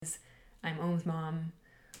I'm Ohm's mom.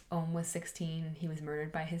 Ohm was 16. He was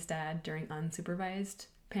murdered by his dad during unsupervised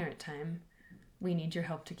parent time. We need your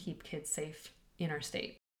help to keep kids safe in our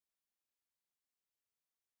state.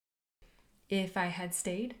 If I had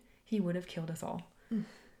stayed, he would have killed us all.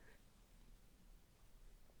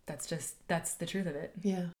 That's the truth of it.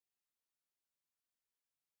 Yeah.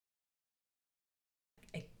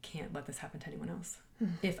 I can't let this happen to anyone else.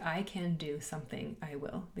 If I can do something, I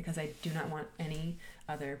will, because I do not want any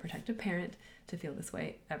other protective parent to feel this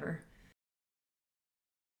way ever.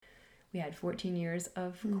 We had 14 years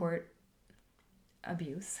of court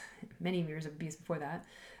abuse, many years of abuse before that,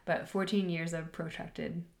 but 14 years of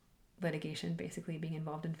protracted litigation, basically being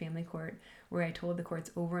involved in family court, where I told the courts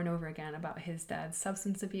over and over again about his dad's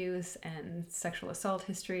substance abuse and sexual assault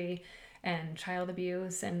history and child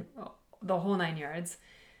abuse and the whole 9 yards.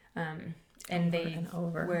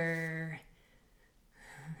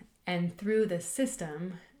 And through the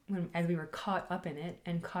system, as we were caught up in it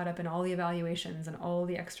and caught up in all the evaluations and all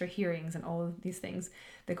the extra hearings and all of these things,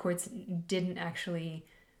 the courts didn't actually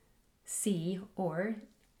see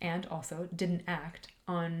and also didn't act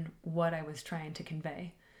on what I was trying to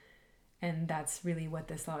convey. And that's really what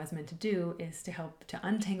this law is meant to do, is to help to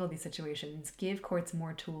untangle these situations, give courts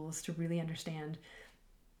more tools to really understand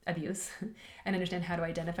abuse and understand how to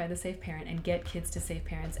identify the safe parent and get kids to safe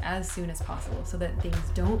parents as soon as possible so that things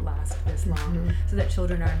don't last this long, so that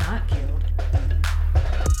children are not killed.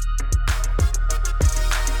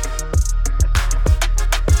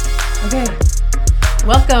 Okay.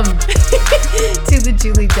 Welcome to the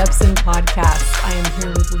Julie Jepson podcast. I am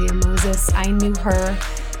here with Leah Moses. I knew her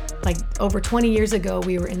like over 20 years ago.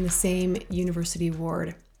 We were in the same university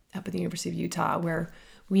ward up at the University of Utah where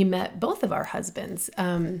we met both of our husbands.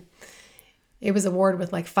 It was a ward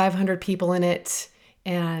with like 500 people in it,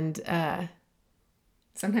 and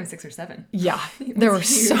sometimes 6 or 7. Yeah, there were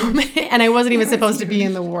huge. So many, and I wasn't even supposed to be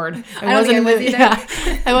in the ward. I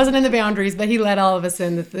wasn't in the boundaries, but he let all of us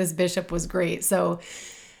in. This bishop was great. So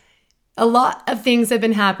a lot of things have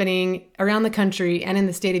been happening around the country and in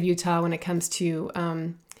the state of Utah when it comes to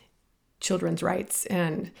children's rights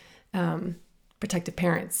and protective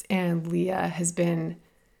parents. And Leah has been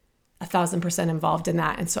 1,000% involved in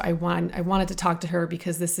that. And so I wanted to talk to her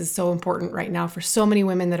because this is so important right now for so many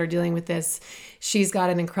women that are dealing with this. She's got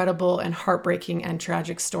an incredible and heartbreaking and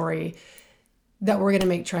tragic story that we're going to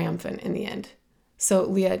make triumphant in the end. So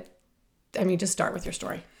Leah, just start with your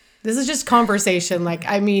story. This is just conversation.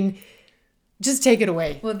 Just take it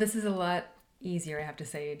away. Well, this is a lot easier, I have to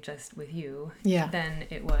say, just with you than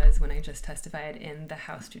it was when I just testified in the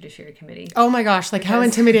House Judiciary Committee. Oh my gosh, how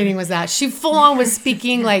intimidating was that? She full on was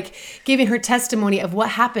speaking, giving her testimony of what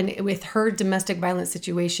happened with her domestic violence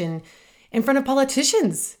situation in front of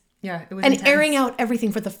politicians. Yeah, it was and intense. Airing out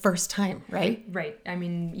everything for the first time, right? Right.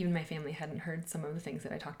 Even my family hadn't heard some of the things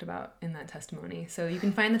that I talked about in that testimony. So you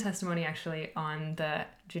can find the testimony actually on the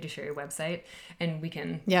Judiciary website, and we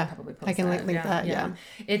can probably post that. I can link that, yeah.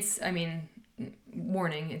 It's,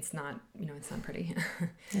 warning, it's not pretty.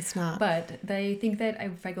 It's not. But they think that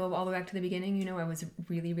if I go all the way back to the beginning, I was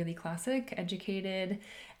really, really classic, educated,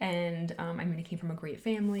 and I came from a great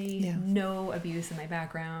family, no abuse in my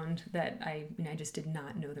background, that I just did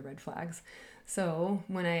not know the red flags. So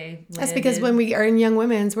when that's because when we are in Young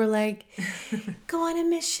Women's, we're like, go on a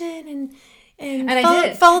mission and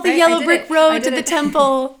follow the yellow brick road to the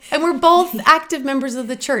temple. And we're both active members of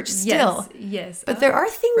the church still. Yes. But there are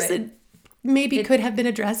things that maybe could have been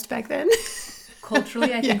addressed back then.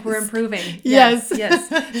 Culturally, I think we're improving. Yes.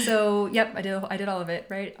 So, I did all of it,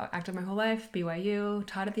 right? Acted my whole life, BYU,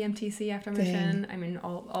 taught at the MTC after mission.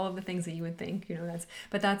 All of the things that you would think,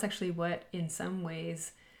 that's actually what, in some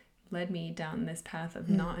ways, led me down this path of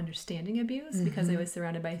not understanding abuse, because I was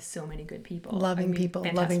surrounded by so many good people. Loving people,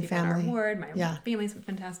 loving family. In our ward, my family's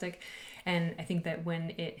fantastic. And I think that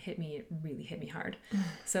when it hit me, it really hit me hard.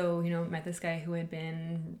 So, met this guy who had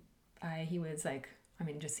been... he was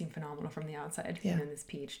just seemed phenomenal from the outside. This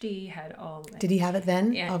PhD, had all... Did he have it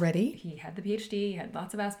then already? He had the PhD, he had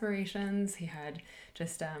lots of aspirations, he had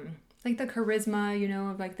just the charisma,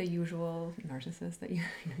 of the usual narcissist that you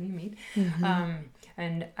meet.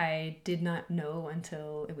 And I did not know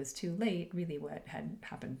until it was too late really what had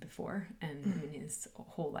happened before. And his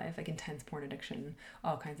whole life, intense porn addiction,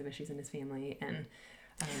 all kinds of issues in his family, and...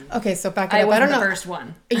 okay, so back it up. I wasn't the first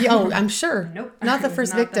one. Oh, I'm sure. Nope. Not the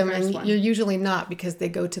first victim, and you're usually not, because they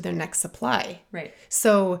go to their next supply. Right.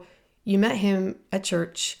 So you met him at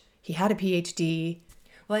church. He had a PhD.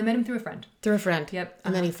 Well, I met him through a friend. Yep.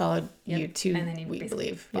 And then he followed you to, and then he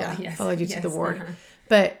followed you to the ward.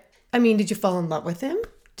 But, did you fall in love with him?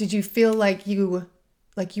 Did you feel like you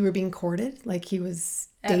like you were being courted, like he was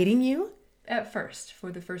dating you? At first,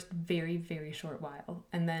 for the first very, very short while.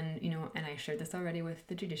 And then, and I shared this already with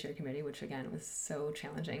the Judiciary Committee, which again was so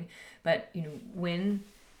challenging. But,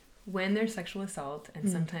 when there's sexual assault, and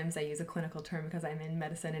sometimes I use a clinical term because I'm in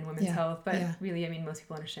medicine and women's health, but really, most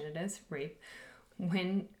people understand it as rape.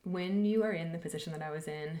 When you are in the position that I was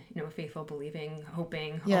in, faithful, believing,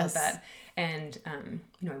 hoping, all of that, and,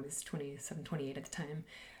 I was 27, 28 at the time,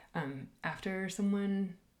 after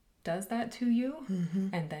someone does that to you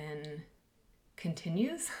and then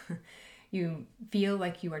continues, you feel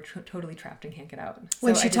like you are totally trapped and can't get out.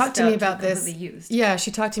 When she talked to me about this,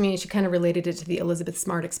 she talked to me and she kind of related it to the Elizabeth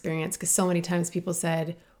Smart experience, because so many times people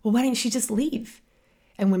said, well, why didn't she just leave?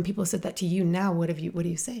 And when people said that to you now, what do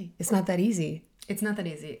you say? It's not that easy. It's not that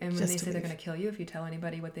easy. And when they say they're going to kill you if you tell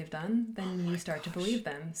anybody what they've done, then you start to believe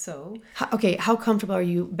them. So how comfortable are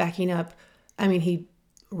you backing up? I mean, he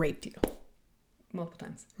raped you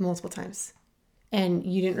multiple times, and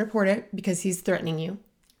you didn't report it because he's threatening you.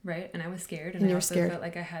 Right. And I was scared. And I also felt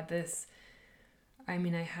like I had this, I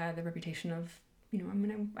had the reputation of,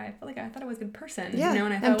 I felt like I thought I was a good person. Yeah.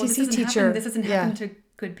 And I thought, MTC teacher. This doesn't happen to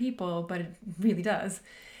good people, but it really does.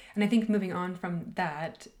 And I think moving on from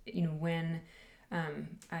that, when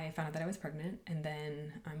I found out that I was pregnant, and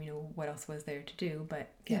then, what else was there to do but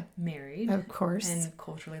get married? Of course. And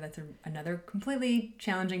culturally, that's another completely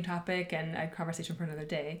challenging topic and a conversation for another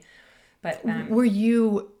day. But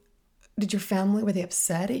did your family, were they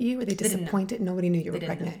upset at you? Were they disappointed? Nobody knew you were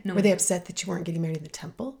pregnant. Were they upset that you weren't getting married in the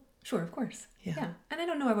temple? Sure, of course. Yeah. And I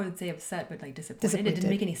don't know if I would say upset, but like disappointed. It didn't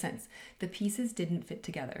make any sense. The pieces didn't fit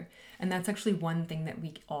together. And that's actually one thing that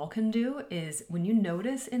we all can do, is when you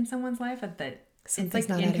notice in someone's life that it's like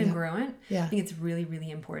incongruent, I think it's really,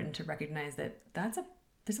 really important to recognize that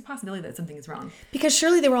there's a possibility that something is wrong. Because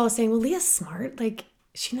surely they were all saying, well, Leah's smart. Like,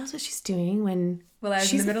 she knows what she's doing when I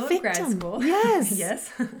was in the middle of grad school. Yes.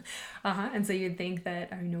 Yes. And so you'd think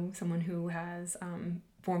that, someone who has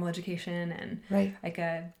formal education and like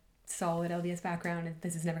a solid LDS background,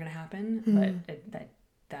 this is never going to happen. But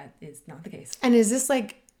that is not the case. And is this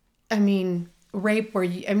rape where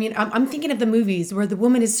you, I'm thinking of the movies where the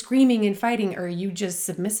woman is screaming and fighting, or are you just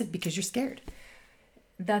submissive because you're scared?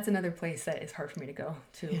 That's another place that is hard for me to go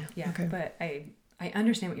to. Yeah. Okay. But I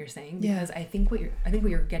understand what you're saying, because I think what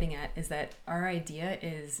you're getting at is that our idea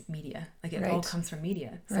is media. Like it all comes from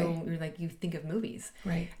media. So you're like, you think of movies.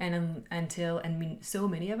 Right. And so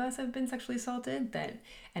many of us have been sexually assaulted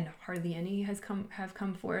and hardly any have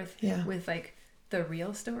come forth with like the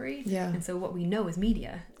real story. Yeah. And so what we know is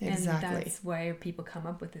media. Exactly. And that's why people come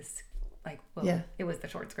up with this, like, it was the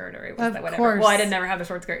short skirt, or it was that whatever. Course. Well, I didn't never have the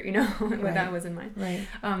short skirt, when that was in mind. Right.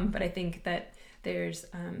 But I think that there's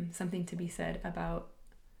something to be said about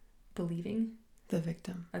believing the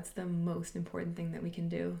victim. That's the most important thing that we can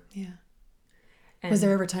do. Yeah. And was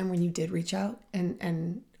there ever a time when you did reach out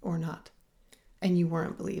and or not, and you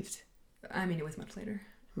weren't believed? It was much later.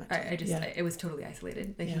 It was totally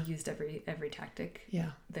isolated. Like he used every tactic.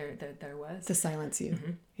 Yeah. There was to silence you.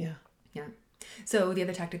 Mm-hmm. Yeah. Yeah. So the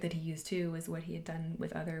other tactic that he used too was what he had done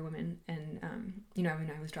with other women. And,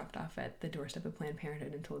 I was dropped off at the doorstep of Planned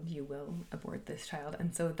Parenthood and told, you will abort this child.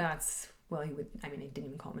 And so I didn't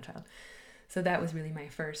even call him a child. So that was really my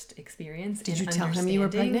first experience. Did you tell him you were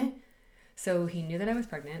pregnant? So he knew that I was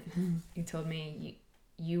pregnant. Mm-hmm. He told me,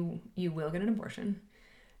 you will get an abortion.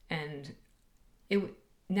 And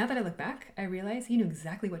now that I look back, I realize he knew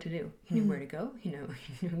exactly what to do. He knew where to go.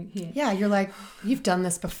 Yeah, you're like, you've done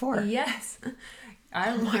this before. Yes. I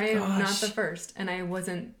am not the first, and I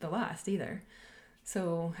wasn't the last either.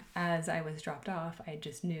 So as I was dropped off, I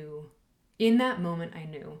just knew, in that moment, I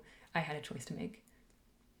knew I had a choice to make.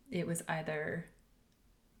 It was either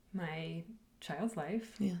my child's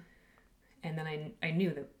life, and then I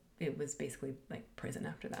knew that it was basically like prison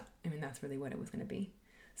after that. That's really what it was going to be.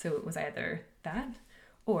 So it was either that,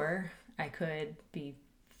 or I could be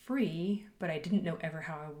free, but I didn't know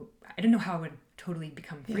how I would totally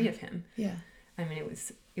become free of him. Yeah. It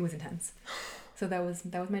was intense. So that was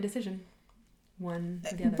my decision. One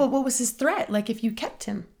or the other. But what was his threat? Like, if you kept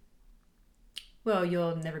him? Well,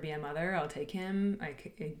 you'll never be a mother. I'll take him.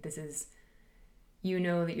 This is,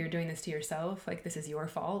 that you're doing this to yourself. Like, this is your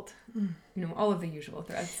fault. All of the usual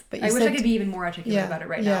threats. But I wish I could be even more articulate about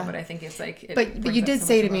it now, but I think it's like... But you did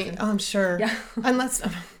say to me, I'm sure. Yeah. Unless...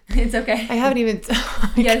 It's okay. I haven't even...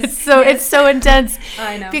 It's so intense.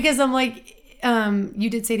 I know. Because I'm like, you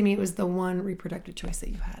did say to me it was the one reproductive choice that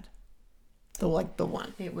you had. The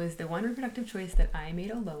one. It was the one reproductive choice that I made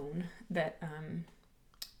alone that...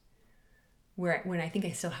 when I think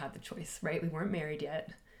I still had the choice, right? We weren't married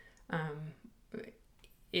yet.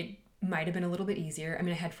 might have been a little bit easier. I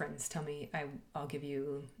mean, I had friends tell me, I'll give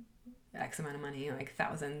you X amount of money, like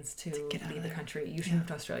thousands to leave the country. You should move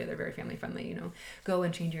to Australia. They're very family friendly, you know. Go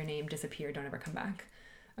and change your name, disappear, don't ever come back.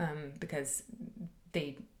 Because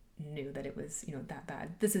they knew that it was, you know, that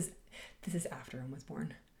bad. This is after I was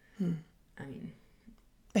born. I mean,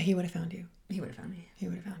 but he would have found you. He would have found me. He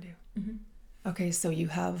would have found you. Mm-hmm. Okay, so you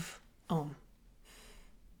have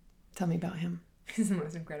tell me about him. He's the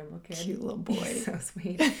most incredible kid. Cute little boy. He's so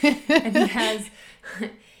sweet. And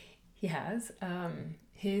he has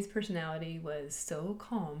his personality was so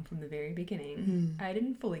calm from the very beginning. I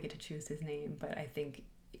didn't fully get to choose his name, but I think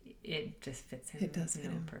it just fits him. It does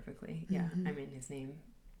fit him perfectly. Yeah. I mean, his name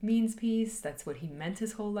means peace. That's what he meant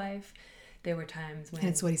his whole life. There were times when... And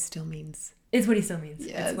it's what he still means. It's what he still means.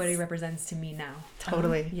 Yes. It's what he represents to me now.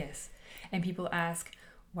 Totally. Yes. And people ask,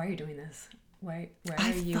 why are you doing this? Why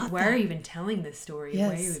are you even telling this story? Yes.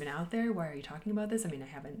 Why are you even out there? Why are you talking about this? I mean, I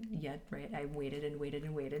haven't yet, right? I waited and waited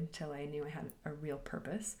and waited till I knew I had a real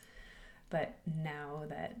purpose. But now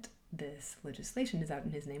that this legislation is out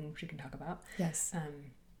in his name, which we can talk about. Yes. I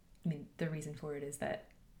mean, the reason for it is that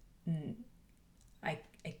I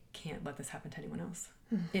can't let this happen to anyone else.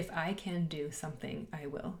 If I can do something, I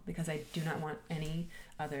will, because I do not want any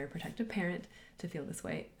other protective parent to feel this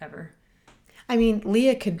way ever. I mean,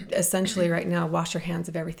 Leah could essentially right now wash her hands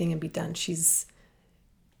of everything and be done. She's,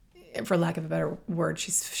 for lack of a better word,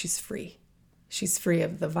 she's free. She's free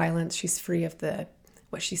of the violence. She's free of the,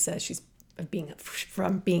 what she says, she's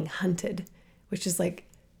from being hunted, which is like,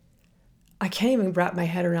 I can't even wrap my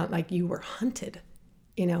head around, like, you were hunted,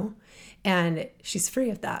 you know? And she's free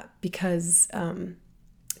of that because,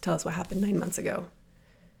 tell us what happened 9 months ago.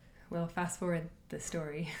 Well, fast forward the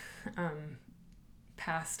story,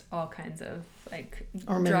 past all kinds of like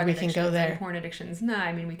or maybe drug we can go there. And porn addictions. No,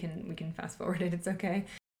 I mean we can fast forward it. It's okay.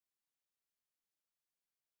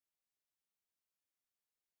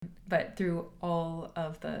 But through all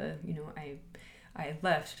of the, you know, I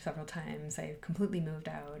left several times. I completely moved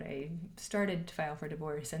out. I started to file for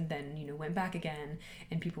divorce and then, you know, went back again.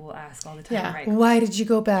 And people will ask all the time, right? Why did you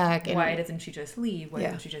go back? Why doesn't she just leave? Why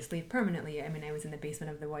doesn't she just leave permanently? I mean, I was in the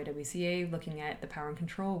basement of the YWCA looking at the power and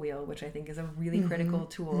control wheel, which I think is a really critical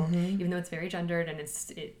tool, even though it's very gendered and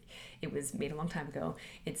it was made a long time ago.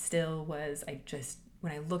 It still was,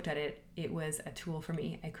 when I looked at it, it was a tool for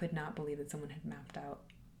me. I could not believe that someone had mapped out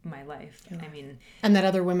my life. I mean, and that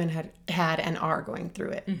other women had and are going through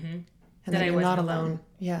it, and that you're not alone.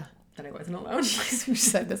 Yeah, that I wasn't alone. We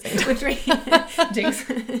said the same. Which jinx.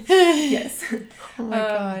 Yes. Oh my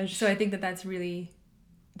gosh. So I think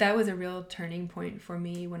that was a real turning point for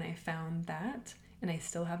me when I found that, and I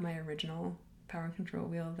still have my original power and control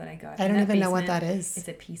wheel that I got. I don't even know what that is. It's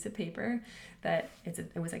a piece of paper that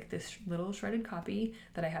it was like this little shredded copy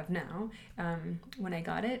that I have now. When I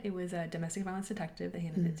got it, it was a domestic violence detective that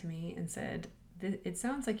handed it to me and said, it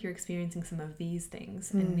sounds like you're experiencing some of these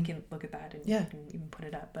things, and we can look at that and you can even put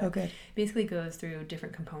it up. But basically goes through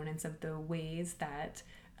different components of the ways that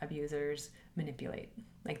abusers manipulate,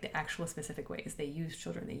 like the actual specific ways. They use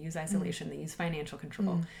children, they use isolation, they use financial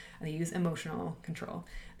control, and they use emotional control.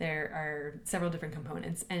 There are several different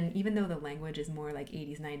components, and even though the language is more like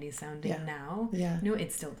 80s, 90s sounding now, you know,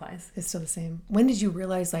 it still applies. It's still the same. When did you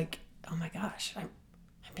realize, like, oh my gosh, I'm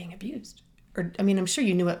being abused? Or, I mean, I'm sure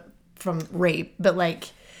you knew it from rape, but like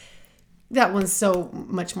that one's so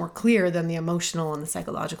much more clear than the emotional and the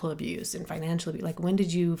psychological abuse and financial abuse. Like, when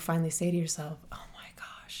did you finally say to yourself, oh my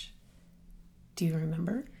gosh, do you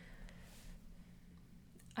remember?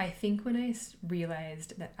 I think when I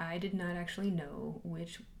realized that I did not actually know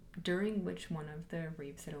during which one of the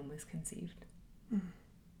rapes had almost conceived.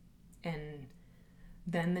 And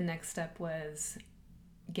then the next step was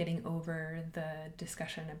getting over the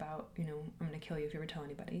discussion about, you know, I'm going to kill you if you ever tell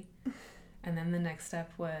anybody. And then the next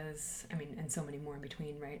step was, I mean, and so many more in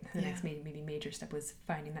between, right? The next maybe major step was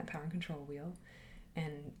finding that power and control wheel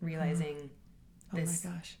and realizing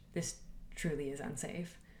this truly is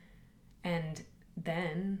unsafe. And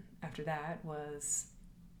then after that was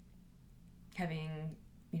having,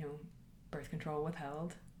 you know, birth control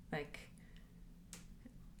withheld. Like,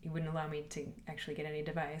 he wouldn't allow me to actually get any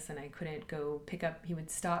device, and I couldn't go pick up. He would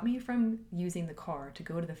stop me from using the car to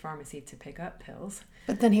go to the pharmacy to pick up pills.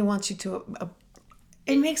 But then he wants you to.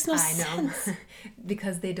 It makes no sense. I know,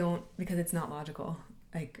 because it's not logical.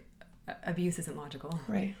 Like, abuse isn't logical,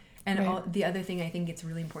 right? And the other thing I think it's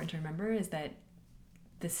really important to remember is that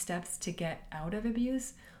the steps to get out of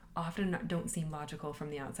abuse often don't seem logical from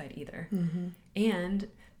the outside either, and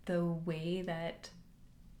the way that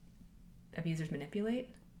abusers manipulate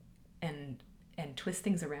and twist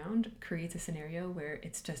things around creates a scenario where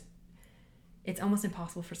it's just, it's almost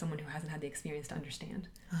impossible for someone who hasn't had the experience to understand.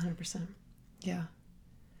 100%. Yeah.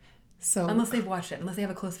 So unless they've watched it, unless they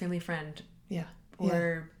have a close family friend. Yeah.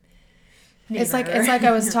 Or neighbor. It's like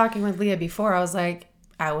I was talking with Leah before. I was like,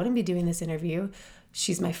 I wouldn't be doing this interview.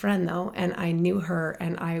 She's my friend though, and I knew her,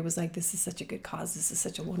 and I was like, this is such a good cause. This is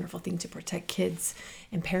such a wonderful thing to protect kids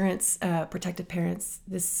and parents, protected parents.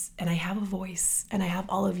 And I have a voice, and I have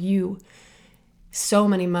all of you, so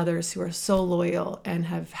many mothers who are so loyal and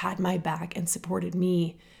have had my back and supported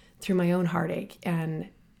me through my own heartache. And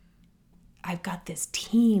I've got this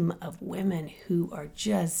team of women who are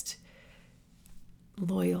just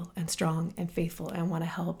loyal and strong and faithful and want to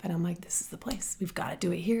help. And I'm like, this is the place. We've got to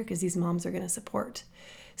do it here because these moms are going to support.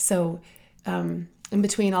 So in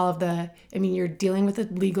between all of you're dealing with a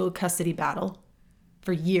legal custody battle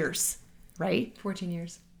for years, right? 14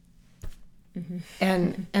 years. Mm-hmm.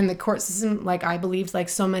 And the court system, like I believed, like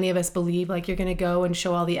so many of us believe, like you're going to go and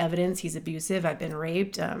show all the evidence. He's abusive. I've been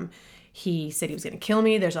raped. He said he was going to kill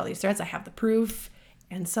me. There's all these threats. I have the proof.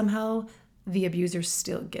 And somehow the abuser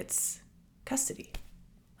still gets custody.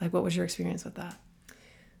 Like, what was your experience with that?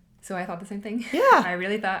 So I thought the same thing. Yeah. I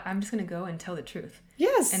really thought, I'm just going to go and tell the truth.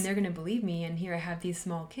 Yes. And they're going to believe me. And here I have these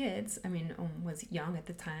small kids. I mean, Ohm was young at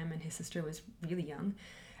the time, and his sister was really young.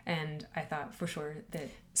 And I thought for sure that...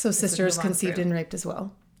 So sisters conceived and raped as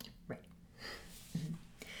well. Right. Mm-hmm.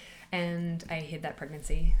 And I hid that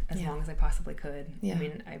pregnancy as long as I possibly could. Yeah. I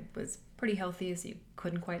mean, I was pretty healthy, so you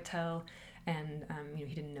couldn't quite tell. And,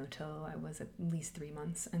 he didn't know till I was at least 3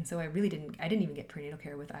 months. And so I didn't even get prenatal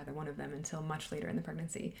care with either one of them until much later in the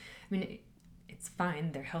pregnancy. I mean, it's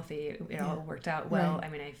fine. They're healthy. It all worked out well. Right. I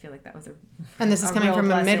mean, I feel like that was and this is coming from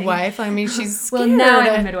blessing. A midwife. I mean, she's scared. Well, now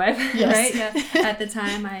I'm a midwife, yes. Right? Yeah. At the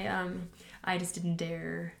time, I just didn't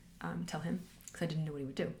dare tell him because I didn't know what he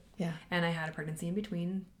would do. Yeah. And I had a pregnancy in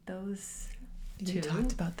between those two. You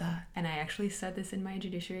talked about that. And I actually said this in my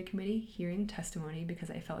Judiciary Committee hearing testimony because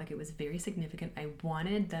I felt like it was very significant. I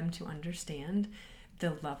wanted them to understand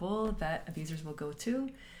the level that abusers will go to.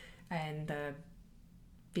 And the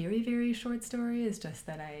very, very short story is just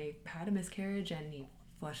that I had a miscarriage and he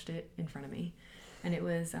flushed it in front of me. And it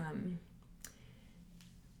was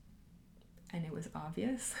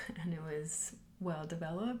obvious, and it was well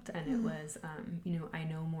developed, and it was I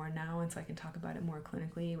know more now, and so I can talk about it more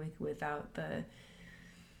clinically without the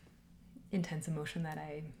intense emotion that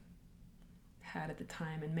I had at the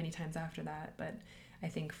time and many times after that. But I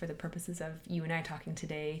think for the purposes of you and I talking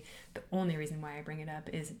today, the only reason why I bring it up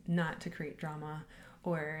is not to create drama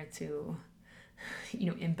or to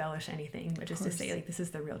embellish anything, but just to say, like, this is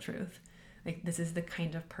the real truth. Like, this is the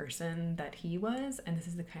kind of person that he was, and this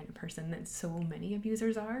is the kind of person that so many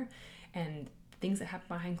abusers are. And things that happen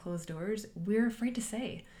behind closed doors, we're afraid to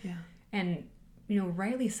say. Yeah. And,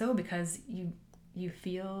 rightly so, because you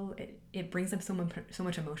feel it brings up so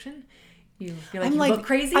much emotion. You feel like you look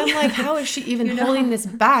crazy. I'm like, how is she even holding this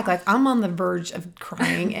back? Like, I'm on the verge of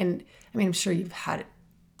crying. And, I mean, I'm sure you've had it.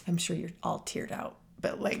 I'm sure you're all teared out.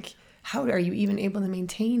 But, like, how are you even able to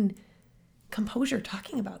maintain composure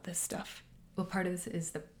talking about this stuff? Well, part of this is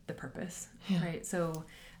the purpose, right? So,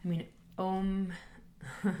 I mean, Ohm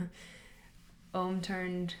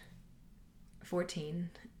turned 14,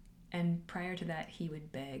 and prior to that, he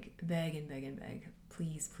would beg,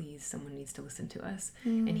 please, someone needs to listen to us.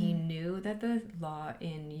 And he knew that the law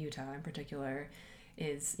in Utah in particular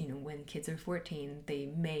is, when kids are 14, they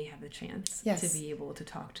may have the chance to be able to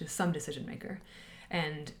talk to some decision maker.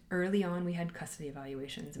 And early on, we had custody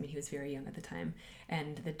evaluations. I mean, he was very young at the time.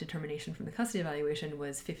 And the determination from the custody evaluation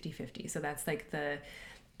was 50-50. So that's like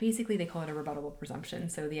basically they call it a rebuttable presumption.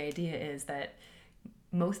 So the idea is that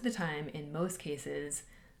most of the time, in most cases,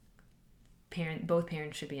 both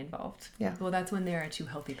parents should be involved. Yeah. Well, that's when there are two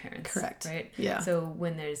healthy parents. Correct. Right? Yeah. So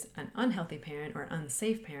when there's an unhealthy parent or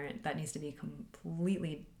unsafe parent, that needs to be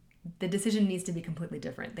the decision needs to be completely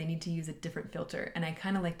different. They need to use a different filter. And I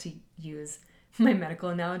kind of like to use my medical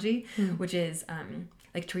analogy, which is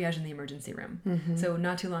like triage in the emergency room. Mm-hmm. So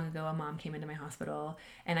not too long ago, a mom came into my hospital,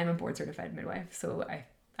 and I'm a board certified midwife. So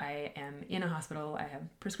I am in a hospital. I have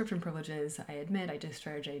prescription privileges. I admit, I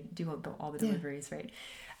discharge, I do all the deliveries, right?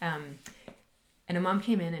 And a mom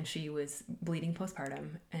came in and she was bleeding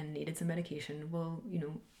postpartum and needed some medication. Well,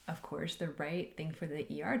 of course, the right thing for the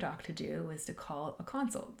ER doc to do was to call a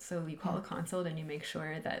consult. So you call a consult and you make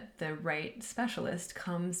sure that the right specialist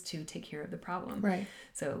comes to take care of the problem. Right.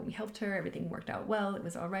 So we helped her. Everything worked out well. It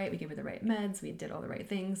was all right. We gave her the right meds. We did all the right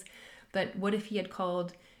things. But what if he had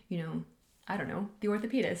called, I don't know, the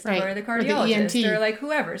orthopedist or the cardiologist or like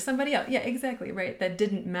whoever, somebody else. Yeah, exactly. Right. That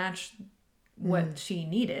didn't match what she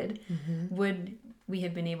needed. Mm-hmm. we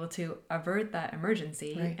have been able to avert that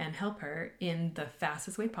emergency Right. and help her in the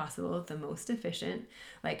fastest way possible, the most efficient,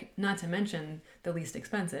 like not to mention the least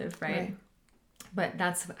expensive, right? But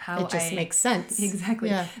that's how it just makes sense. Exactly.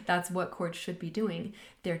 Yeah. That's what courts should be doing.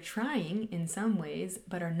 They're trying in some ways,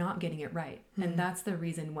 but are not getting it right. And that's the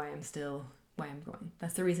reason why I'm going.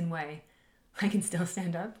 That's the reason why I can still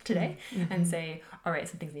stand up today and say, all right,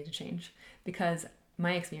 some things need to change. Because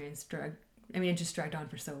my experience it just dragged on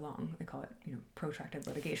for so long. I call it, protracted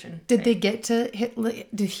litigation. Did they get to hit?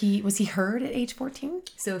 Was he heard at age 14?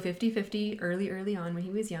 So 50-50 early on when he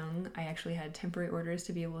was young. I actually had temporary orders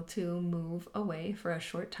to be able to move away for a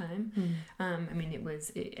short time. It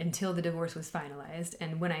was until the divorce was finalized.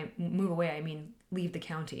 And when I move away, I mean leave the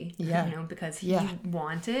county. Yeah. Because he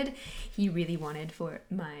really wanted for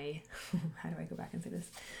my, how do I go back and say this?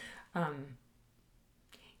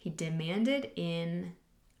 He demanded in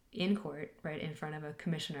court, right in front of a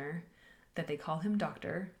commissioner, that they call him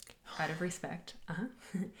doctor out of respect.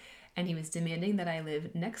 And he was demanding that I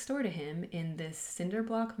live next door to him in this cinder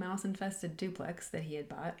block mouse infested duplex that he had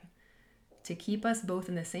bought to keep us both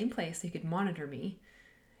in the same place so he could monitor me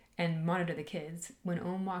and monitor the kids. When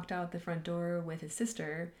Ohm walked out the front door with his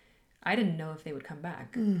sister, I didn't know if they would come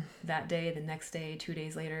back. That day, the next day, 2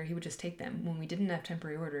 days later, he would just take them. When we didn't have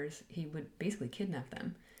temporary orders, he would basically kidnap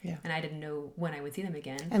them. Yeah. And I didn't know when I would see them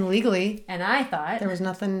again. And legally, and I thought there was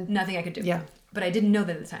nothing I could do. Yeah. But I didn't know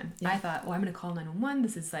that at the time. Yeah. I thought, I'm going to call 911.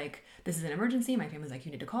 This is an emergency. My family's like,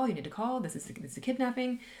 you need to call. This is a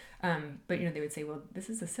kidnapping. But they would say, well, this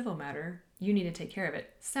is a civil matter. You need to take care of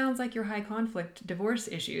it. Sounds like your high conflict divorce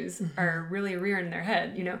issues are really rearing their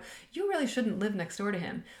head. You really shouldn't live next door to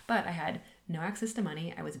him. But I had no access to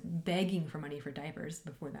money. I was begging for money for diapers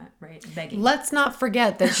before that, right? Begging. Let's not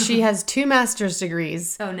forget that she has 2 master's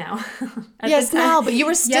degrees. Oh, now. Yes, now, but you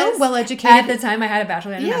were still well educated. At the time, I had a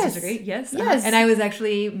bachelor and a master's degree. Yes. Yes. And I was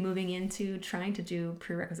actually moving into trying to do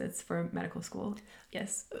prerequisites for medical school.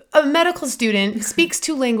 Yes. A medical student speaks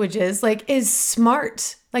 2 languages, is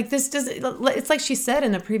smart. It's like she said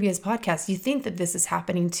in a previous podcast, you think that this is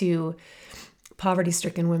happening to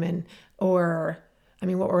poverty-stricken women or...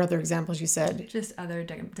 what were other examples you said? Just other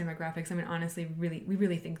demographics. Honestly, we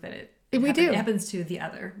really think that it happens to the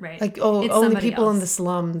other, right? Only people else in the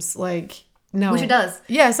slums, no. Which it does.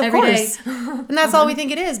 Yes, of every course. Day. And that's all we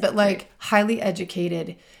think it is. But highly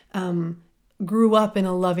educated, grew up in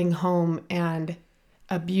a loving home and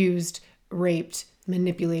abused, raped,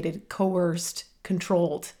 manipulated, coerced,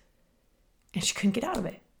 controlled. And she couldn't get out of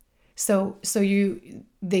it. So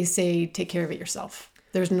they say, take care of it yourself.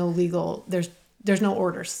 There's no legal, there's no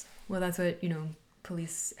orders. Well, that's what,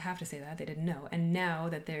 police have to say that. They didn't know. And now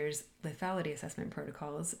that there's lethality assessment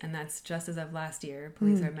protocols, and that's just as of last year,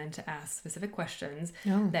 police are meant to ask specific questions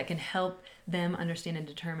that can help them understand and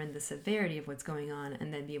determine the severity of what's going on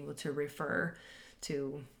and then be able to refer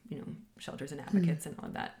to, shelters and advocates and all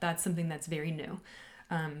of that. That's something that's very new.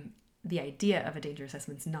 The idea of a danger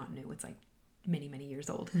assessment's not new. It's many, many years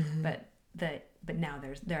old. But now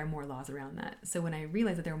there are more laws around that. So when I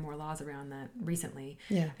realized that there were more laws around that recently,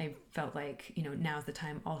 I felt like, now's the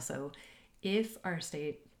time also, if our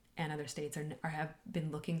state and other states have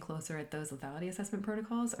been looking closer at those lethality assessment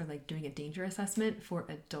protocols or doing a danger assessment for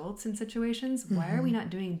adults in situations, why are we not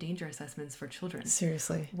doing danger assessments for children?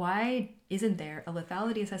 Seriously. Why isn't there a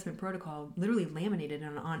lethality assessment protocol literally laminated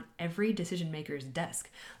on every decision maker's desk?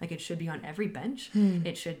 It should be on every bench.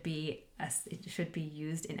 It should be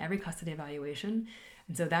used in every custody evaluation.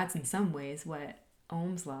 And so that's in some ways what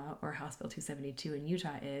Ohm's Law or House Bill 272 in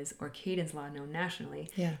Utah is, or Caden's Law known nationally,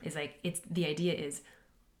 is the idea is,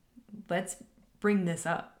 let's bring this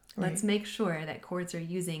up. Right. Let's make sure that courts are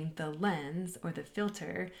using the lens or the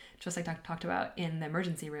filter, just like I talked about in the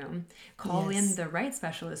emergency room. Call in the right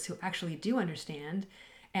specialists who actually do understand,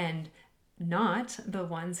 and not the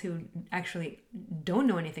ones who actually don't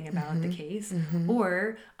know anything about the case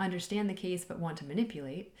or understand the case but want to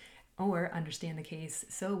manipulate, or understand the case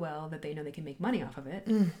so well that they know they can make money off of it.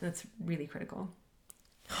 That's really critical.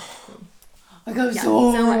 I got so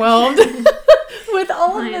overwhelmed. With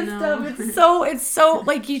all of this stuff, it's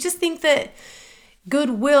so you just think that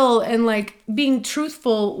goodwill and being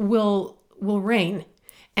truthful will reign,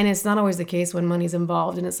 and it's not always the case when money's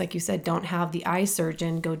involved. And it's like you said, don't have the eye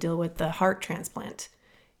surgeon go deal with the heart transplant.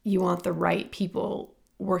 You want the right people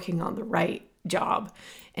working on the right job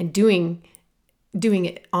and doing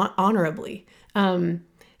it honorably.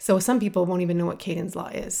 So some people won't even know what Caden's Law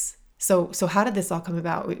is. So how did this all come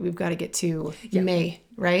about? We've got to get to May,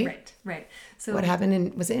 right? Right. So what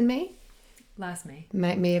happened was it in May? Last May.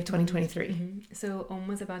 May of 2023. Mm-hmm. So Ohm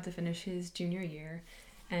was about to finish his junior year,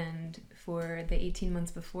 and for the 18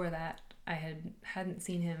 months before that, hadn't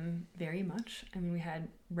seen him very much. I mean, we had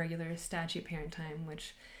regular statute parent time,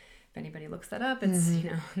 which if anybody looks that up, it's,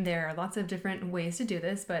 there are lots of different ways to do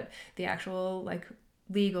this, but the actual like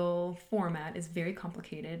legal format is very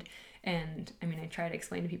complicated. And I mean, I try to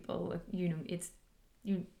explain to people,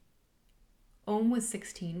 Ohm was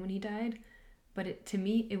 16 when he died, but to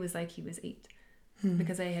me, it was like he was 8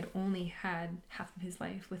 because I had only had half of his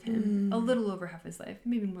life with him, a little over half his life,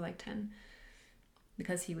 maybe more like 10,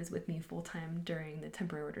 because he was with me full time during the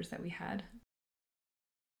temporary orders that we had.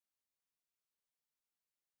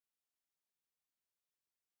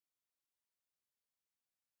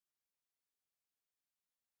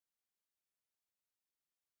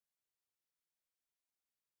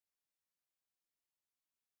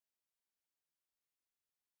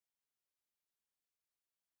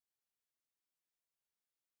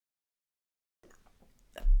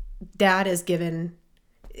 Dad has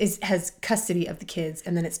custody of the kids,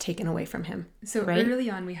 and then it's taken away from him. So right? Early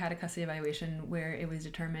on, we had a custody evaluation where it was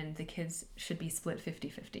determined the kids should be split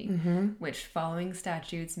 50-50, which following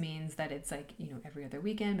statutes means that it's like, every other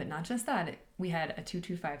weekend, but not just that. We had a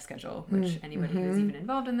 2-2-5 schedule, which anybody who's even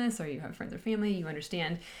involved in this, or you have friends or family, you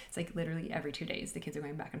understand it's like literally every 2 days, the kids are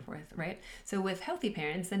going back and forth, right? So with healthy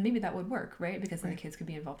parents, then maybe that would work, right? Because then the kids could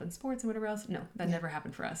be involved in sports and whatever else. No, that never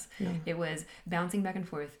happened for us. No. It was bouncing back and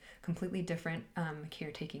forth, completely different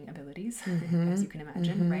caretaking abilities, as you can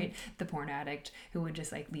imagine, right? The porn addict who would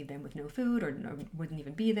just like leave them with no food or wouldn't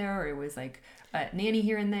even be there, or it was like a nanny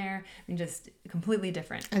here and there. I mean, just completely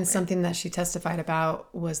different. And something that she testified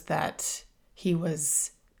about was that he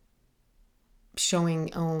was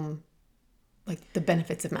showing like the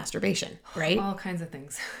benefits of masturbation, right? All kinds of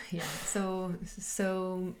things. Yeah.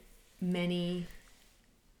 So many,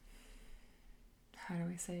 how do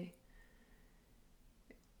I say?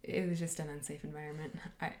 It was just an unsafe environment.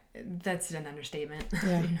 That's an understatement.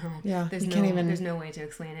 Yeah. Yeah. There's no way to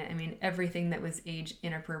explain it. I mean, everything that was age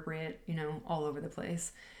inappropriate, all over the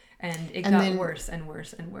place. And it got worse and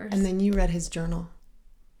worse and worse. And then you read his journal.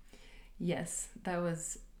 Yes, that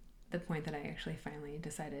was the point that I actually finally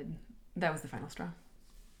decided that was the final straw.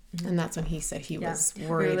 And that's when he said he was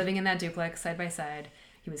worried. We were living in that duplex side by side.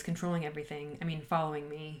 He was controlling everything. I mean,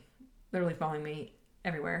 literally following me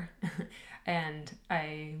everywhere. And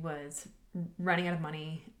I was running out of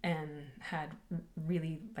money and had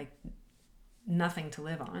really like nothing to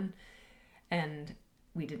live on. And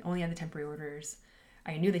we only had the temporary orders.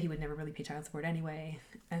 I knew that he would never really pay child support anyway.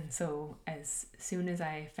 And so as soon as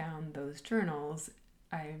I found those journals,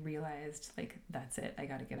 I realized, like, that's it. I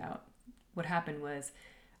got to get out. What happened was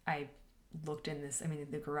I looked in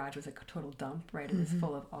the garage was like a total dump, right? It was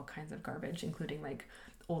full of all kinds of garbage, including like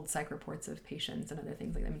old psych reports of patients and other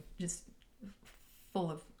things like that. I mean, just full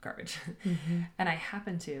of garbage. And I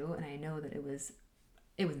happened to, and I know that it was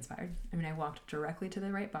inspired. I mean, I walked directly to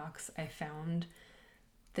the right box. I found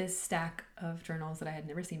this stack of journals that I had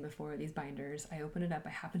never seen before, these binders. I opened it up. I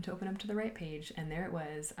happened to open up to the right page, and there it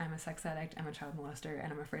was. I'm a sex addict, I'm a child molester,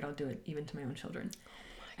 and I'm afraid I'll do it even to my own children.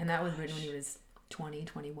 And that was written when he was 20,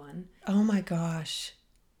 21. Oh my gosh.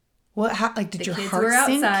 What? Did your heart sink? The kids were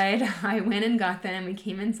outside. I went and got them. We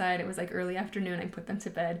came inside. It was like early afternoon. I put them to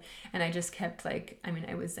bed, and I just kept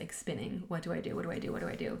I was like spinning. What do I do? What do I do? What do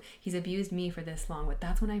I do? He's abused me for this long, but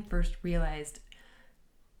that's when I first realized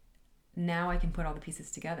now I can put all the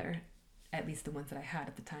pieces together, at least the ones that I had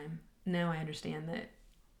at the time. Now I understand that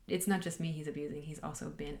it's not just me he's abusing, he's also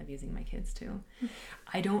been abusing my kids too.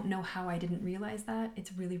 I don't know how I didn't realize that.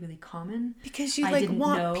 It's really, really common. Because you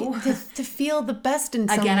want to feel the best in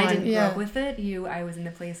someone. Again, I didn't grow up with it. I was in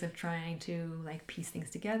the place of trying to piece things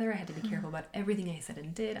together. I had to be careful about everything I said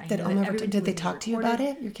and did. Did they talk to you about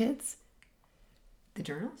it, your kids? The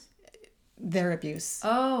journals? Their abuse.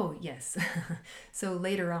 Oh, yes. So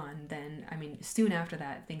later on, then, soon after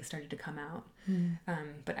that, things started to come out.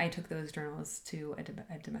 But I took those journals to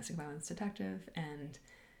a domestic violence detective, and,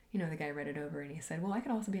 the guy read it over, and he said, well, I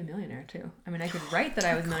could also be a millionaire, too. I could write that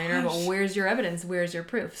I was a millionaire, but where's your evidence? Where's your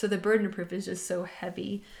proof? So the burden of proof is just so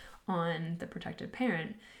heavy on the protected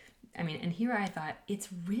parent. And here I thought, it's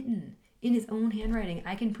written in his own handwriting.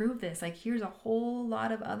 I can prove this. Here's a whole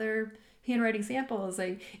lot of other handwriting samples.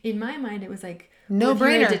 In my mind, it was no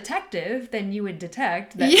brainer. If you're a detective, then you would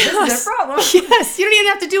detect that this is a problem. Yes, you don't even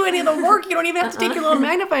have to do any of the work. You don't even have to take your little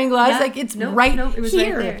magnifying glass. It was here. Right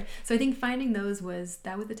there. So I think finding those was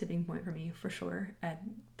the tipping point for me, for sure. At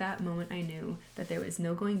that moment, I knew that there was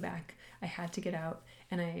no going back. I had to get out,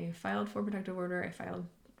 and I filed for protective order.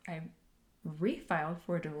 I refiled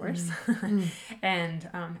for divorce and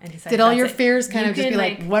decided. Did all your fears kind of just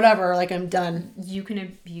be whatever, I'm done? You can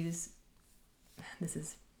abuse. This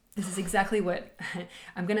is This is exactly what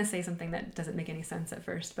I'm going to say, something that doesn't make any sense at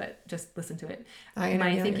first, but just listen to it.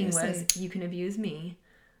 My thinking was, you can abuse me,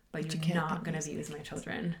 but you're not going to abuse my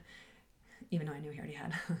children, even though I knew he already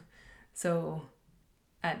had. So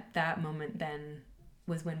at that moment then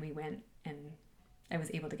was when we went and I was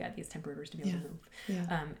able to get these temporary orders to be able to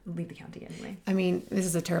move, leave the county anyway. I mean, this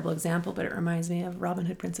is a terrible example, but it reminds me of Robin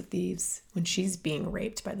Hood, Prince of Thieves, when she's being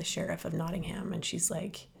raped by the sheriff of Nottingham, and she's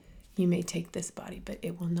like, you may take this body, but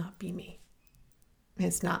it will not be me.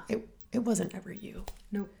 It's not, it wasn't ever you.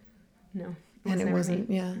 Nope. No. And it wasn't,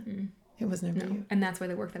 it was never you. And that's why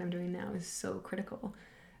the work that I'm doing now is so critical,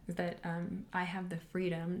 is that I have the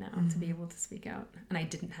freedom now to be able to speak out. And I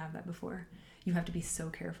didn't have that before. You have to be so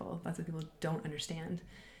careful. That's what people don't understand.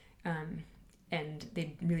 And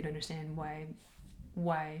they really don't understand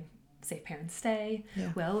why safe parents stay.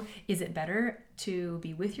 Yeah. Well, is it better to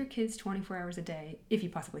be with your kids 24 hours a day, if you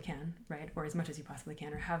possibly can, right? Or as much as you possibly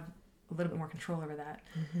can, or have a little bit more control over that?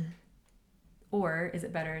 Mm-hmm. Or is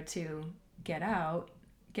it better to get out,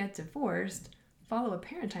 get divorced, follow a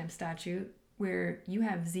parent time statute where you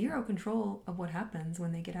have zero control of what happens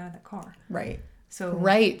when they get out of that car? Right. So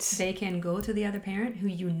they can go to the other parent who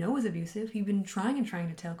you know is abusive, who you've been trying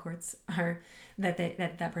to tell courts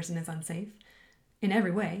that person is unsafe in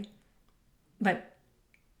every way, but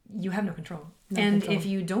you have no control. If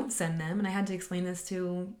you don't send them, and I had to explain this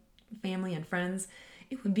to family and friends,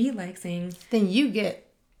 it would be like saying... Then you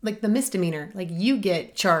get, like, the misdemeanor. Like, you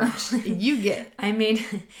get charged. You get...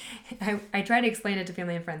 I try to explain it to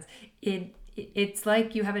family and friends. It's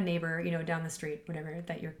like you have a neighbor, down the street, whatever,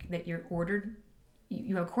 that you're ordered...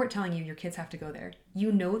 You have a court telling you your kids have to go there.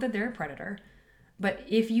 You know that they're a predator, but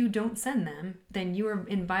if you don't send them, then you are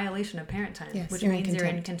in violation of parent time, which means you're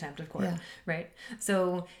in contempt of court, right?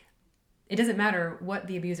 So it doesn't matter what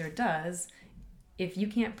the abuser does. If you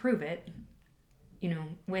can't prove it,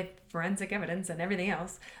 with forensic evidence and everything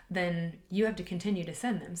else, then you have to continue to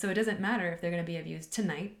send them. So it doesn't matter if they're going to be abused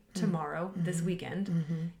tonight, tomorrow, this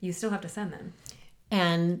weekend. You still have to send them.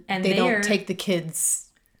 And they don't take the kids'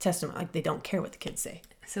 testimony, like they don't care what the kids say.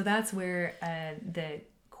 So that's where the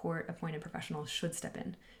court-appointed professionals should step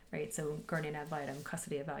in, right? So guardian ad litem,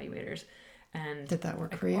 custody evaluators, and did that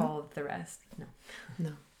work for you? All of the rest, no.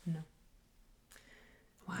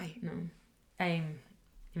 Why? No. I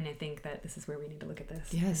think that this is where we need to look at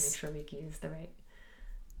this and make sure we use the right.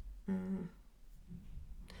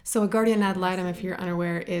 So a guardian ad litem, if you're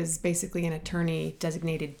unaware, is basically an attorney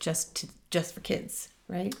designated just for kids,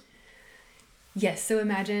 right? Yes. So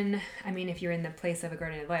imagine, if you're in the place of a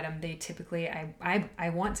guardian ad litem, they typically, I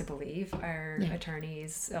want to believe, are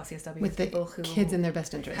attorneys, LCSW, with the people who kids in their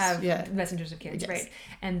best interest, have the best interest of kids, right?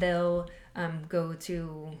 And they'll go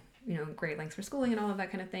to great lengths for schooling and all of that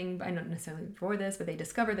kind of thing. But I'm not necessarily for this, but they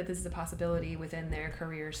discover that this is a possibility within their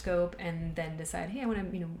career scope, and then decide, hey, I want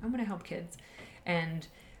to help kids. And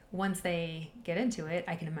once they get into it,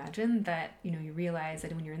 I can imagine that you realize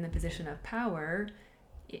that when you're in the position of power,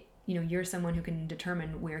 you're someone who can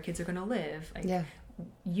determine where kids are going to live.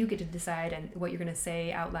 You get to decide and what you're going to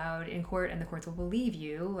say out loud in court, and the courts will believe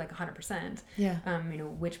you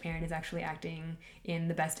 100%. Which parent is actually acting in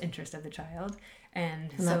the best interest of the child,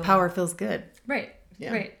 and so that power feels good. Right.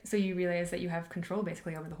 So you realize that you have control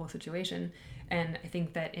basically over the whole situation, and I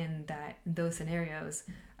think that in those scenarios,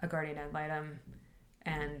 a guardian ad litem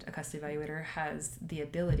and a custody evaluator has the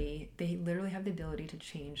ability, they literally have the ability to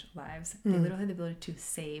change lives. They literally have the ability to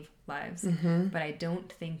save lives. But I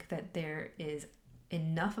don't think that there is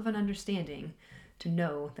enough of an understanding to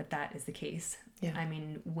know that that is the case.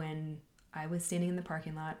 When I was standing in the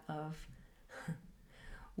parking lot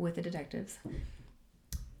with the detectives,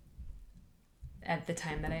 at the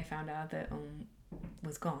time that I found out that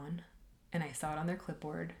was gone, and I saw it on their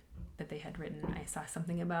clipboard that they had written, I saw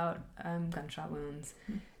something about gunshot wounds,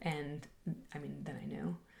 and then I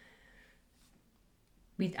knew.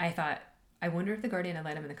 I thought, I wonder if the guardian ad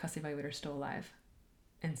litem and the custody evaluator are still alive,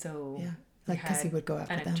 and so because he would go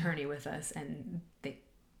after an them. Attorney with us, and they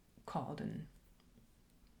called, and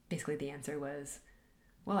basically the answer was,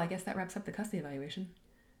 well, I guess that wraps up the custody evaluation.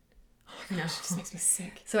 Oh my gosh, it just makes me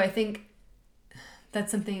sick. So I think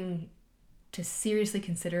that's something to seriously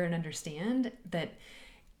consider and understand, that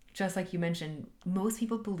just like you mentioned, most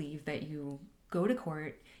people believe that you go to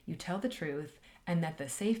court, you tell the truth, and that the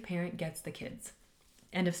safe parent gets the kids.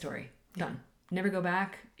 End of story. Done. Never go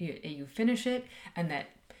back. You finish it, and that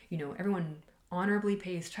everyone honorably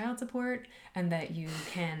pays child support, and that you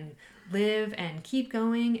can live and keep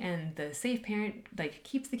going, and the safe parent like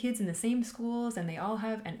keeps the kids in the same schools, and they all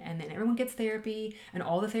have and then everyone gets therapy, and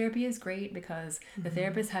all the therapy is great because the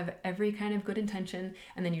therapists have every kind of good intention,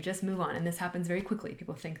 and then you just move on. And this happens very quickly.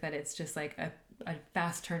 People think that it's just like a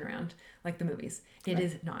fast turnaround like the movies. It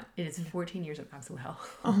is not. It is 14 years of absolute hell.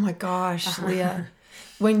 Oh my gosh, Leah.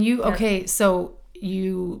 When you okay, so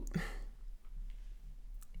you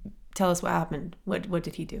tell us what happened. What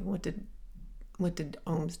did he do? What did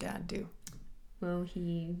Ohm's dad do? Well,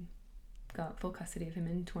 he got full custody of him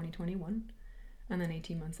in 2021, and then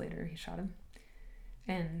 18 months later he shot him.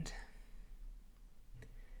 And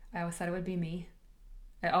I always thought it would be me.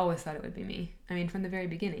 I always thought it would be me. I mean, from the very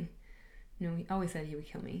beginning. You know, he always said he would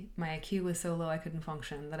kill me. My IQ was so low I couldn't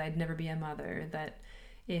function, that I'd never be a mother, that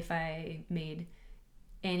if I made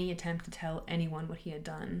any attempt to tell anyone what he had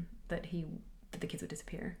done, that the kids would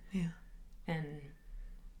disappear. Yeah. And,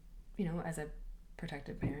 you know, as a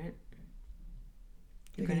protective parent,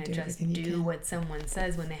 you're going to just do what someone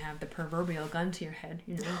says when they have the proverbial gun to your head,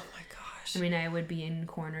 you know? Oh my gosh. I mean, I would be in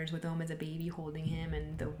corners with Ohm as a baby holding him,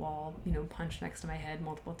 and the wall, you know, punched next to my head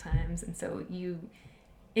multiple times. And so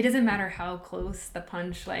it doesn't matter how close the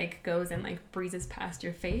punch like goes and like breezes past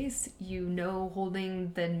your face, you know,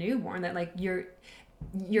 holding the newborn, that like your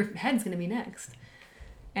head's going to be next.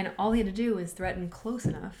 And all he had to do was threaten close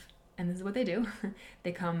enough. And this is what they do.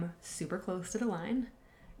 They come super close to the line,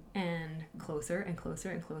 and closer and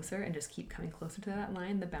closer and closer, and just keep coming closer to that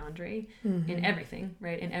line, the boundary, in everything,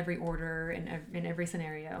 right? In every order, in every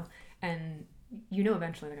scenario. And you know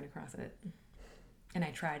eventually they're going to cross it. And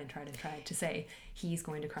I tried and tried and tried to say, he's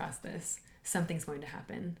going to cross this. Something's going to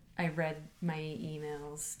happen. I read my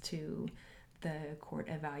emails to the court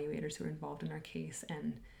evaluators who were involved in our case,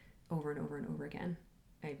 and over and over and over again,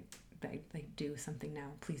 I begged, like, do something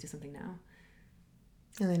now. Please do something now.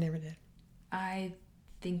 And they never did. I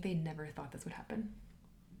think they never thought this would happen.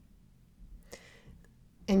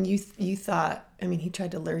 And you thought, I mean, he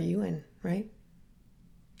tried to lure you in, right?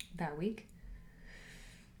 That week?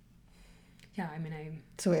 Yeah, I mean,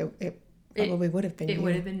 So it probably would have been you. It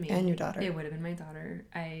would have been me. And your daughter. It would have been my daughter.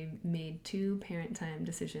 I made 2 parent time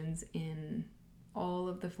decisions in all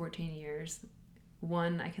of the 14 years.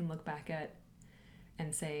 One I can look back at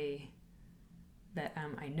and say that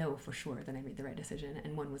I know for sure that I made the right decision,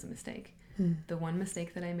 and one was a mistake. The one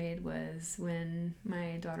mistake that I made was when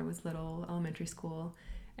my daughter was little, elementary school,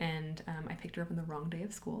 and I picked her up on the wrong day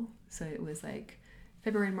of school. So it was like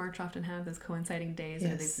February and March often have those coinciding days,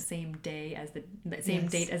 and it's the same day as the same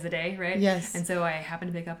date as the day, right? Yes. And so I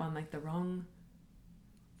happened to pick up on like the wrong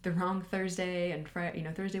Thursday, and Friday. You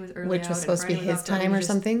know, Thursday was early, which was supposed to be his time or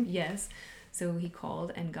something. Yes. So he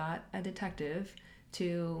called and got a detective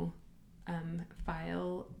to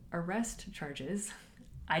file arrest charges.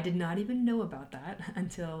 I did not even know about that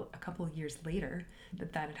until a couple of years later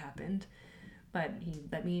that had happened. But he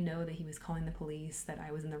let me know that he was calling the police, that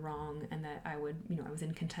I was in the wrong, and that I was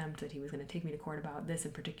in contempt, that he was going to take me to court about this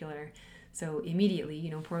in particular. So immediately, you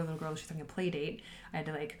know, poor little girl, she's having a play date. I had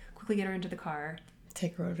to like quickly get her into the car,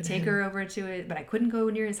 take her over to it, but I couldn't go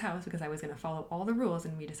near his house because I was going to follow all the rules,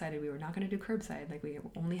 and we decided we were not going to do curbside. Like, we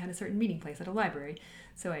only had a certain meeting place at a library.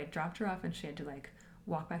 So I dropped her off, and she had to like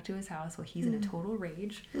walk back to his house while he's in a total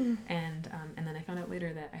rage. And then I found out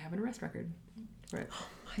later that I have an arrest record for it. Oh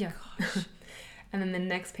my gosh. And then the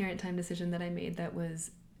next parent time decision that I made that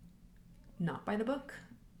was not by the book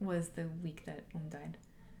was the week that Om died.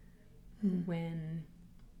 When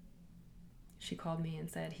she called me and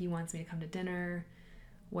said, he wants me to come to dinner.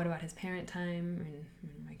 What about his parent time?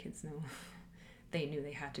 And my kids know. They knew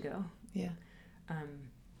they had to go. Yeah.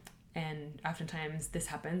 And oftentimes this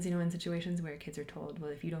happens, you know, in situations where kids are told, well,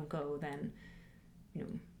 if you don't go, then, you know,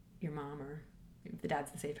 your mom, or if the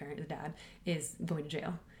dad's the safe parent, the dad is going to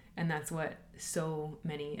jail. And that's what so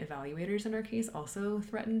many evaluators in our case also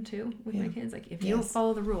threatened too with my kids. Like, if you don't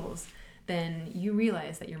follow the rules, then you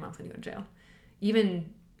realize that your mom's going to go to jail.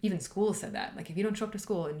 Even school said that. Like, if you don't show up to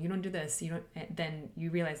school and you don't do this, then you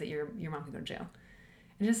realize that your mom can go to jail.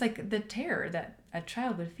 And just like the terror that a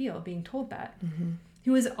child would feel being told that,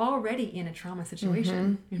 who is already in a trauma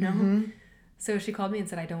situation, you know? So she called me and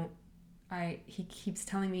said, he keeps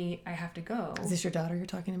telling me I have to go. Is this your daughter you're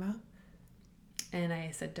talking about? And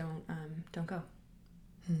I said, don't go.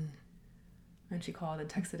 And she called and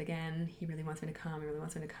texted again. He really wants me to come.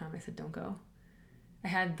 I said, don't go. I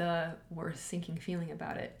had the worst sinking feeling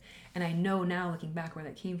about it. And I know now, looking back, where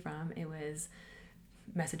that came from. It was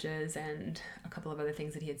messages and a couple of other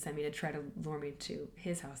things that he had sent me to try to lure me to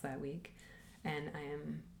his house that week. And I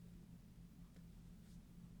am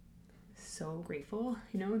so grateful,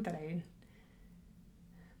 you know, that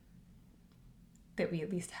that we at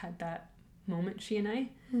least had that moment, she and I,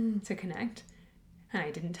 to connect. And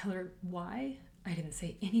I didn't tell her why. I didn't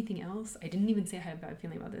say anything else. I didn't even say I had a bad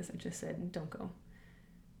feeling about this. I just said, don't go.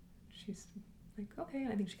 She's like, okay.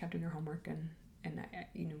 And I think she kept doing her homework, and I,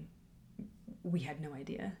 we had no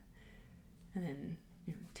idea. And then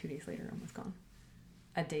 2 days later, Om was gone.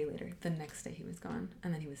 A day later, the next day he was gone.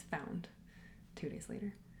 And then he was found 2 days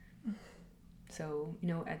later. So,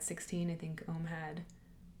 at 16, I think Om had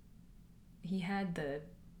the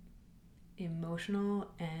emotional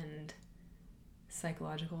and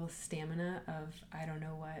psychological stamina of, I don't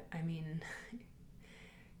know what. I mean,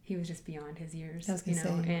 he was just beyond his years,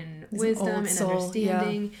 and wisdom and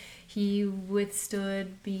understanding. Yeah. He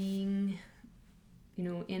withstood being,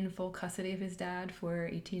 in full custody of his dad for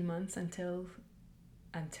 18 months until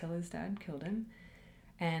his dad killed him.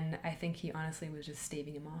 And I think he honestly was just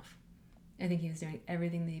staving him off. I think he was doing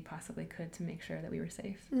everything that he possibly could to make sure that we were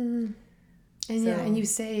safe. And and you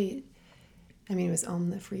say, I mean, it was Om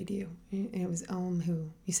that freed you. And it was Om who,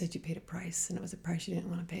 you said you paid a price, and it was a price you didn't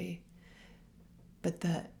want to pay. But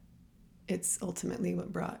that it's ultimately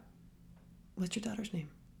what brought, what's your daughter's name?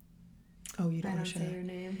 Oh, you don't want to say her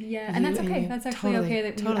name. Yeah, and that's okay. That's actually okay.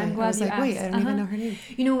 I'm glad you asked. Wait, I don't even know her name.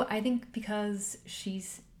 I think because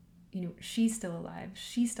she's still alive.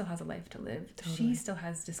 She still has a life to live. Totally. She still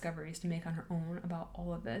has discoveries to make on her own about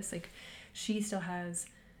all of this. Like, she still has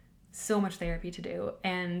so much therapy to do.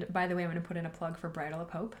 And by the way, I'm going to put in a plug for Bridal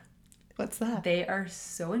of Hope. What's that? They are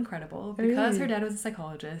so incredible because her dad was a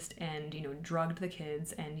psychologist and, drugged the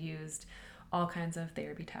kids and used all kinds of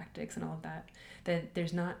therapy tactics and all of that. That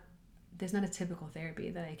there's not a typical therapy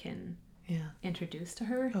that I can introduce to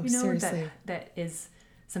her. Seriously. That is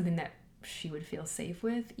something that she would feel safe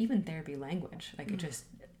with. Even therapy language, like it just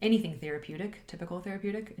anything therapeutic, typical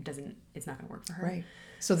therapeutic, it's not going to work for her. Right.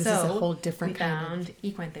 So this is a whole different kind of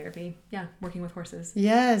equine therapy. Yeah, working with horses.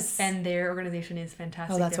 Yes. And their organization is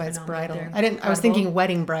fantastic. Oh, that's why it's bridal. I was thinking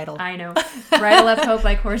wedding bridal. I know. Bridal of Hope,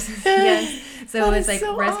 like horses. Yes. So it's like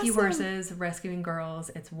so rescue awesome. Horses, rescuing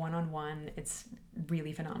girls. It's one-on-one. It's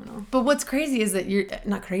really phenomenal. But what's crazy is that you're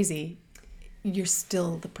not crazy. You're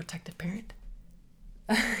still the protective parent.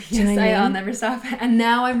 Yes, I'll never stop. And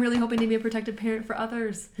now I'm really hoping to be a protective parent for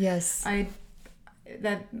others. Yes.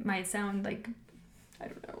 That might sound like, I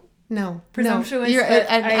don't know. No. Presumptuous. You're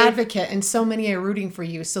an advocate, and so many are rooting for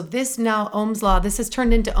you. So this now, Ohm's Law, this has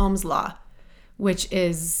turned into Ohm's Law, which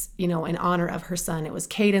is, in honor of her son. It was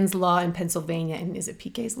Caden's Law in Pennsylvania, and is it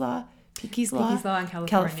PK's Law? Peaky's Law? Peaky's Law in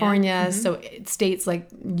California. Mm-hmm. So it states,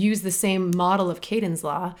 use the same model of Caden's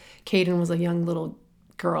Law. Caden was a young little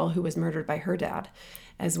girl who was murdered by her dad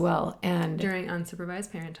as well. And during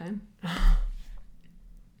unsupervised parent time.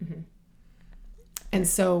 And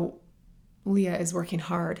so Leah is working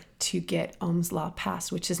hard to get Ohm's Law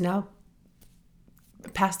passed, which is now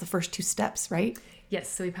past the first 2 steps, right? Yes.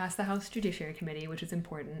 So we passed the House Judiciary Committee, which is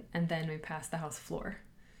important. And then we passed the House floor.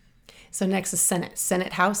 So next is Senate.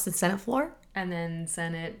 Senate House and Senate floor? And then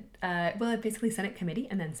Senate, basically Senate Committee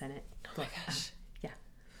and then Senate. Oh my gosh. Yeah.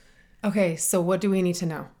 Okay, so what do we need to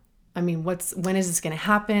know? I mean, when is this going to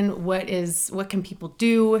happen? What can people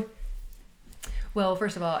do? Well,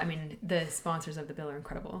 first of all, I mean, the sponsors of the bill are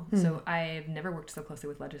incredible. So I've never worked so closely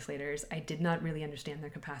with legislators. I did not really understand their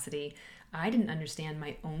capacity. I didn't understand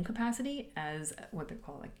my own capacity as what they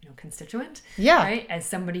call constituent. Yeah. Right? As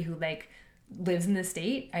somebody who lives in the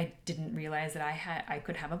state, I didn't realize that I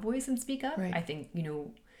could have a voice and speak up. Right. I think,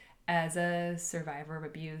 as a survivor of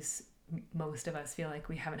abuse, most of us feel like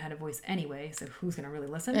we haven't had a voice anyway, so who's going to really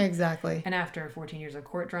listen? Exactly. And after 14 years of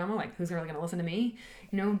court drama, who's really going to listen to me?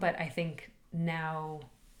 But I think now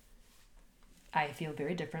I feel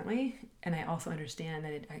very differently, and I also understand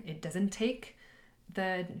that it doesn't take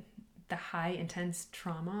the high intense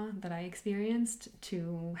trauma that I experienced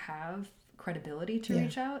to have credibility to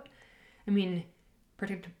reach out. I mean,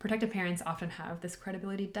 protective parents often have this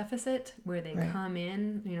credibility deficit where they come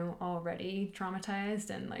in, already traumatized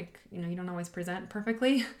and you don't always present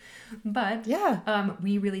perfectly, but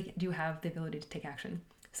we really do have the ability to take action.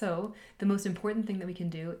 So the most important thing that we can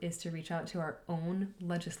do is to reach out to our own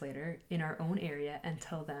legislator in our own area and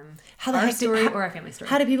tell them our story or our family story.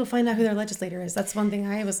 How do people find out who their legislator is? That's one thing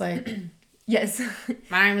I was like, yes,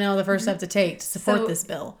 I don't know the first step to take to support this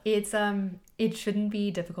bill. It's it shouldn't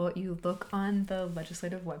be difficult. You look on the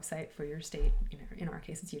legislative website for your state. In our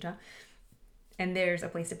case, it's Utah, and there's a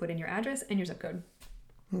place to put in your address and your zip code.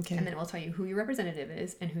 Okay. And then it will tell you who your representative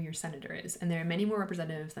is and who your senator is. And there are many more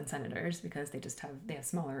representatives than senators because they have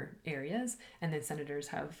smaller areas, and then senators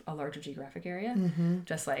have a larger geographic area,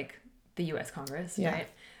 just like the U.S. Congress, right?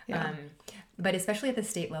 Yeah. But especially at the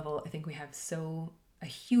state level, I think we have so a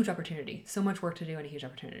huge opportunity, so much work to do and a huge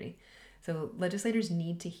opportunity. So legislators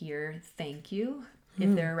need to hear thank you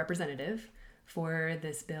if they're a representative for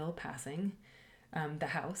this bill passing the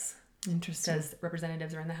House. Interesting. Because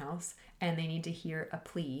representatives are in the House, and they need to hear a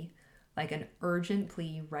plea, like an urgent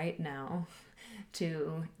plea right now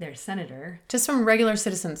to their senator. Just from regular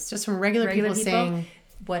citizens, just from regular people saying...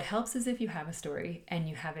 What helps is if you have a story and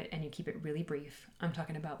you have it and you keep it really brief. I'm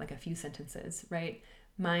talking about like a few sentences, right?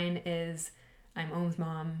 Mine is, I'm Ohm's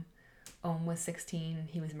mom. Ohm was 16.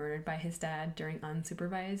 He was murdered by his dad during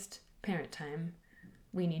unsupervised parent time.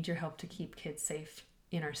 We need your help to keep kids safe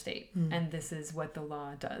in our state. And this is what the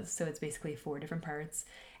law does. So it's basically 4 different parts.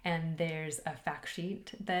 And there's a fact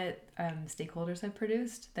sheet that stakeholders have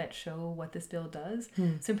produced that show what this bill does.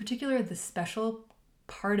 So in particular, the special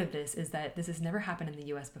part of this is that this has never happened in the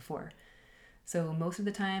U.S. before. So most of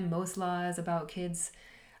the time, most laws about kids'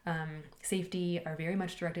 safety are very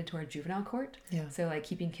much directed toward juvenile court. Yeah. So like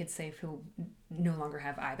keeping kids safe who no longer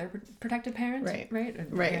have either protective parent, right? Right.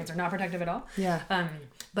 Parents are not protective at all. Yeah.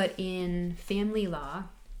 But in family law,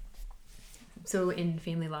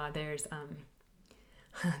 there's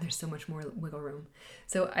there's so much more wiggle room.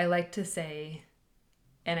 So I like to say,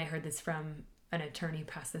 and I heard this from an attorney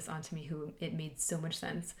passed this on to me who it made so much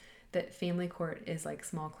sense, that family court is like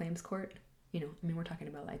small claims court. You know, I mean, we're talking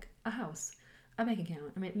about like a house, a bank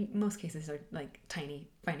account. I mean, most cases are like tiny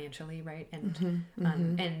financially, right? And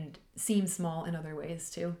and seem small in other ways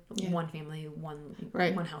too. Yeah. One family, one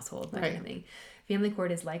household, that kind of thing. Family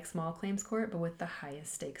court is like small claims court, but with the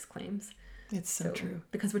highest stakes claims. It's so true.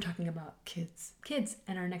 Because we're talking about kids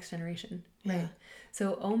and our next generation. Yeah. Right.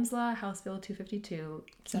 So Ohm's Law, House Bill 252,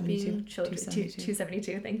 keeping children,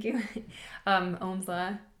 272, thank you. Ohm's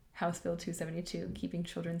Law, House Bill 272, keeping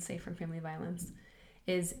children safe from family violence,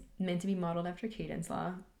 is meant to be modeled after Caden's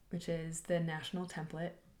Law, which is the national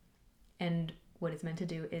template. And what it's meant to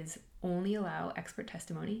do is only allow expert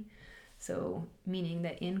testimony. So meaning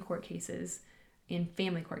that in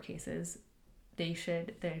family court cases,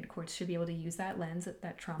 the courts should be able to use that lens,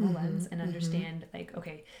 that trauma lens, and understand like,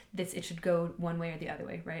 okay, it should go one way or the other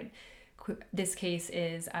way, right? This case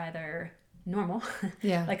is either normal,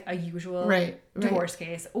 like a usual divorce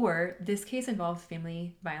case, or this case involves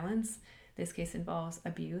family violence, this case involves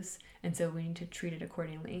abuse, and so we need to treat it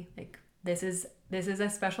accordingly. Like this is a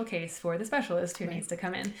special case for the specialist who needs to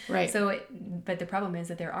come in. Right. So, but the problem is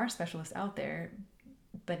that there are specialists out there,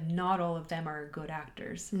 but not all of them are good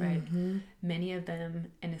actors, right? Many of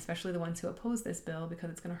them, and especially the ones who oppose this bill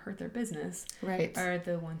because it's going to hurt their business, are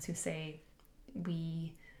the ones who say,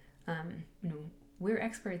 we're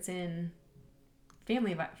experts in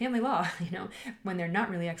family law, when they're not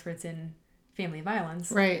really experts in family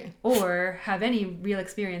violence, right? Or have any real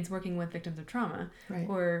experience working with victims of trauma, right?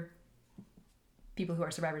 Or people who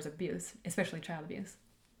are survivors of abuse, especially child abuse.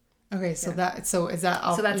 Okay, so is that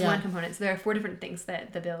all? So that's one component. So there are 4 different things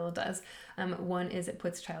that the bill does. One is it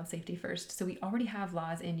puts child safety first. So we already have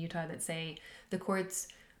laws in Utah that say the courts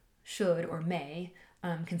should or may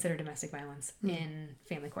consider domestic violence in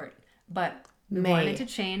family court, but we wanted to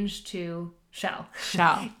change to shall.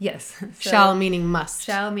 Yes. So, shall meaning must.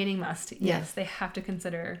 Shall meaning must. Yes, they have to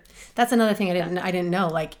consider. That's another thing I didn't know.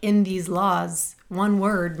 Like in these laws, one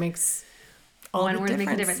word makes one word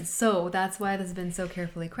makes a difference. So that's why this has been so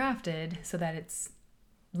carefully crafted, so that it's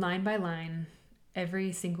line by line,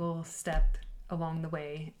 every single step along the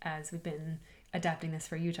way as we've been adapting this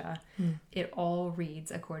for Utah. It all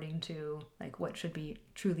reads according to like what should be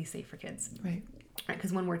truly safe for kids. Right.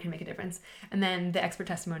 Because one word can make a difference. And then the expert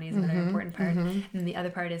testimony is another important part. And then the other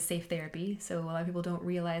part is safe therapy. So a lot of people don't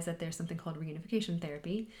realize that there's something called reunification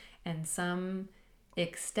therapy, and some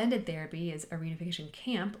extended therapy is a reunification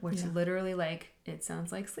camp, which literally, like, it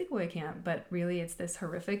sounds like sleepaway camp, but really it's this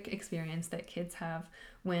horrific experience that kids have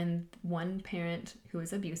when one parent who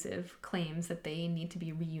is abusive claims that they need to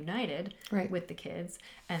be reunited with the kids.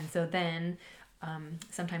 And so then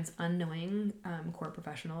sometimes unknowing court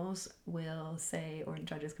professionals will say, or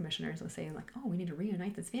judges, commissioners will say, like, oh, we need to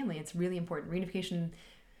reunite this family. It's really important. Reunification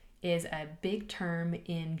is a big term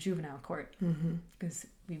in juvenile court because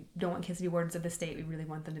we don't want kids to be wardens of the state. We really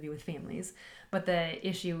want them to be with families. But the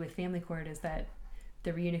issue with family court is that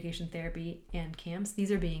the reunification therapy and camps,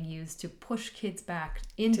 these are being used to push kids back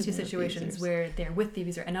into situations where they're with the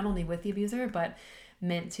abuser, and not only with the abuser, but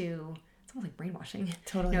meant to, it's almost like brainwashing.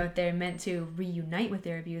 Totally. They're meant to reunite with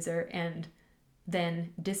their abuser and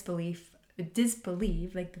then disbelieve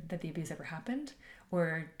like that the abuse ever happened,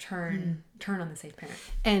 or turn on the safe parent.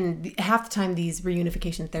 And half the time these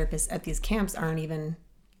reunification therapists at these camps aren't even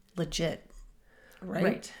legit.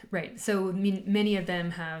 Right. So I mean, many of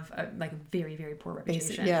them have a very, very poor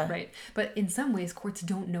reputation. Right. But in some ways, courts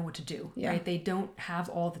don't know what to do. Right. They don't have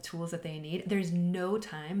all the tools that they need. There's no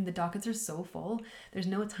time. The dockets are so full. There's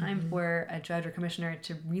no time for a judge or commissioner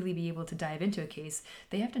to really be able to dive into a case.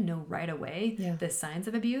 They have to know right away the signs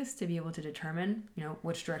of abuse to be able to determine,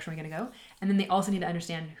 which direction we're going to go. And then they also need to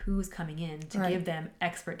understand who's coming in to give them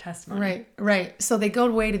expert testimony. Right. So they go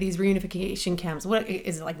away to these reunification camps. What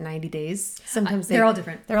is it, like 90 days? Sometimes they're all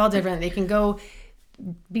different. They're all different. They can go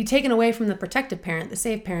be taken away from the protective parent, the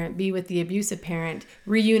safe parent, be with the abusive parent,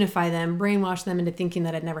 reunify them, brainwash them into thinking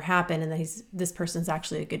that it never happened and that this person's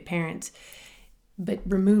actually a good parent, but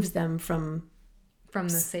removes them from the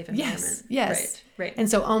safe environment. Yes. Right. And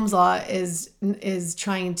so Ohm's law is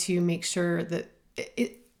trying to make sure that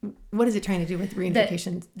what is it trying to do with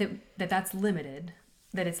reunification? That's limited.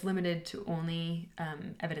 That it's limited to only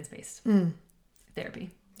evidence-based therapy.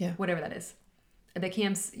 Yeah. Whatever that is. The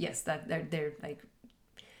camps, yes, that they're like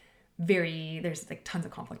there's like tons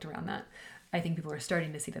of conflict around that. I think people are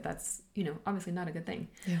starting to see that that's, obviously not a good thing.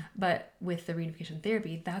 Yeah. But with the reunification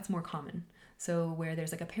therapy, that's more common. So where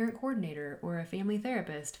there's like a parent coordinator or a family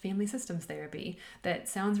therapist, family systems therapy, that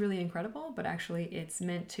sounds really incredible, but actually it's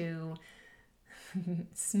meant to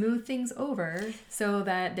smooth things over so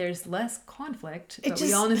that there's less conflict. But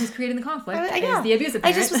we all know who's creating the conflict is the abusive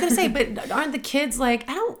parent. I just was going to say, but aren't the kids like,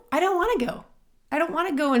 I don't want to go. I don't want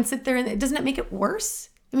to go and sit there. And doesn't it make it worse?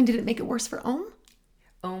 I mean, did it make it worse for Ohm?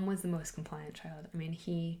 Ohm was the most compliant child. I mean,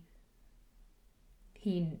 he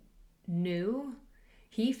knew,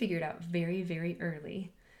 he figured out very, very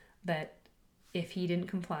early that if he didn't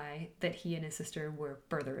comply, that he and his sister were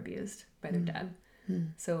further abused by their dad.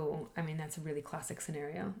 So, I mean, that's a really classic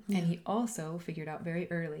scenario. Yeah. And he also figured out very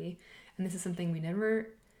early, and this is something we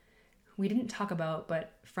didn't talk about,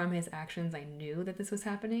 but from his actions, I knew that this was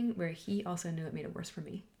happening, where he also knew it made it worse for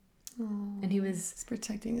me. Aww, and he was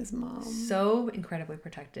protecting his mom. So incredibly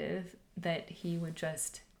protective that he would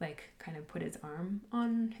just kind of put his arm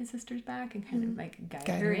on his sister's back and kind of guide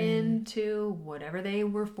her into whatever they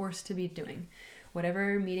were forced to be doing,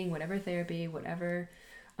 whatever meeting, whatever therapy, whatever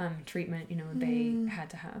treatment, they had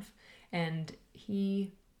to have. And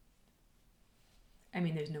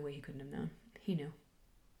there's no way he couldn't have known. He knew.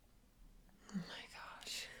 Oh my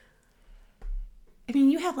gosh. I mean,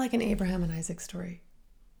 you have like an Abraham and Isaac story.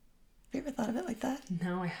 Have you ever thought of it like that?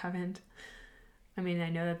 No, I haven't. I mean, I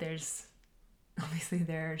know that there's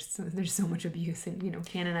so much abuse and,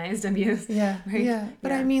 canonized abuse. Yeah. Right? Yeah.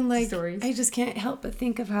 But I mean, stories. I just can't help but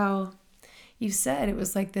think of how you said it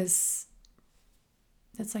was like this.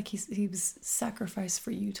 It's like he was sacrificed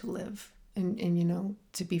for you to live and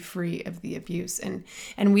to be free of the abuse. And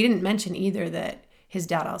we didn't mention either that his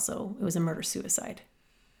dad also, it was a murder-suicide,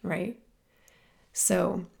 right?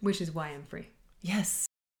 So. Which is why I'm free. Yes.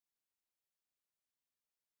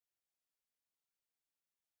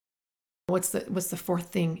 What's the fourth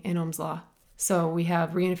thing in Ohm's law? So we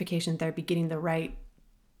have reunification therapy, getting the right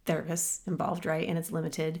therapists involved, right? And it's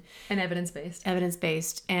limited. And evidence-based.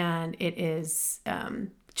 Evidence-based. And it is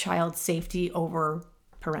child safety over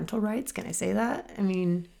parental rights. Can I say that? I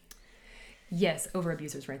mean... Yes, over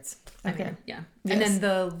abusers' rights. Okay. I mean, yeah. Yes. And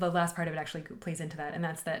then the last part of it actually plays into that, and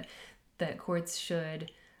that's that courts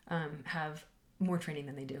should have more training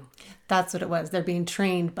than they do. That's what it was. They're being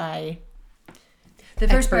trained by the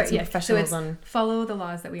first part, yeah. Professionals. So it's follow the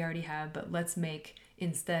laws that we already have, but let's make,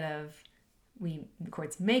 instead of the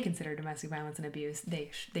courts may consider domestic violence and abuse, they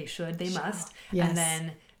must. Yes. And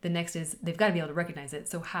then the next is they've got to be able to recognize it.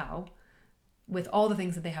 So how? With all the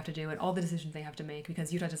things that they have to do and all the decisions they have to make,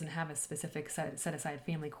 because Utah doesn't have a specific set-aside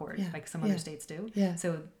family court like some other states do. Yeah.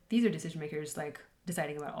 So these are decision makers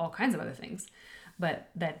deciding about all kinds of other things, but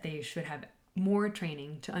that they should have more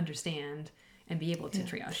training to understand and be able to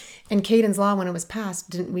triage. And Caden's law, when it was passed,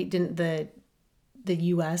 didn't the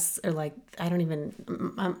U.S. or I don't even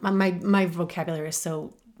my vocabulary is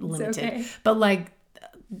so limited. Okay. But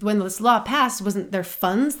when this law passed, wasn't there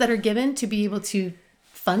funds that are given to be able to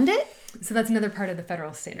fund it? So that's another part of the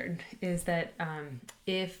federal standard, is that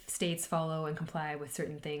if states follow and comply with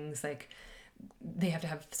certain things, they have to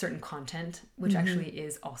have certain content, which actually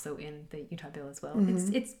is also in the Utah bill as well.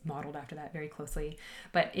 It's modeled after that very closely.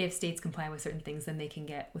 But if states comply with certain things, then they can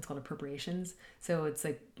get what's called appropriations. So it's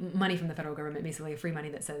money from the federal government, basically free money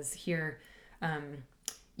that says, here,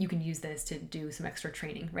 you can use this to do some extra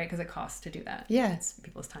training, right? Because it costs to do that. Yeah. It's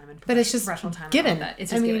people's time and but it's just professional time. Given. And all that. It's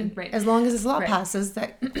just given, right? As long as this law passes,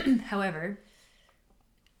 that. However,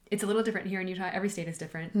 it's a little different here in Utah. Every state is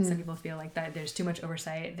different. Some people feel like that there's too much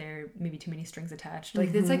oversight. There may be too many strings attached.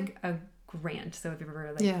 It's a grant. So if you've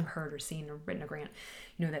ever like heard or seen or written a grant,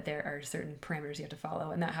 you know that there are certain parameters you have to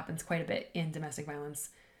follow, and that happens quite a bit in domestic violence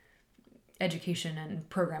education and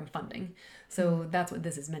program funding. So that's what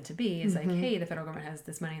this is meant to be, is like, hey, the federal government has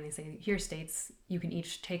this money and they say, here, states, you can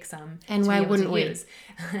each take some. And why wouldn't we?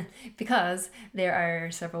 Because there are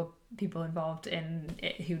several people involved in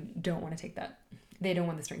it who don't want to take that. They don't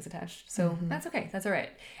want the strings attached. So that's okay. That's all right.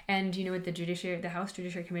 And you know what, the House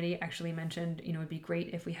Judiciary Committee actually mentioned, you know, it'd be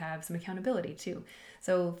great if we have some accountability too.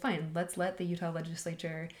 So fine, let's let the Utah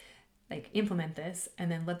legislature like implement this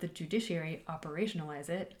and then let the judiciary operationalize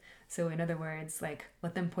it. So in other words, like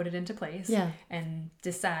let them put it into place and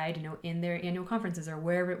decide, you know, in their annual conferences or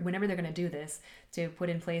whenever they're going to do this, to put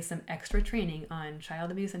in place some extra training on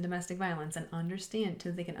child abuse and domestic violence, and understand,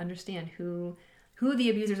 so they can understand who the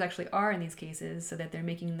abusers actually are in these cases, so that they're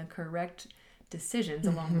making the correct decisions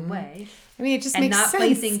along the way. I mean, it just makes sense. And not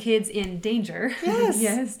placing kids in danger. Yes.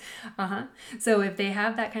 Yes. So if they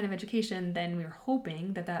have that kind of education, then we're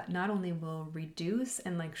hoping that not only will reduce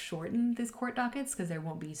and like shorten these court dockets, because there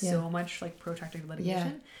won't be so much like protracted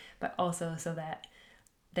litigation, but also so that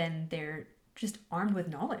then they're just armed with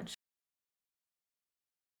knowledge.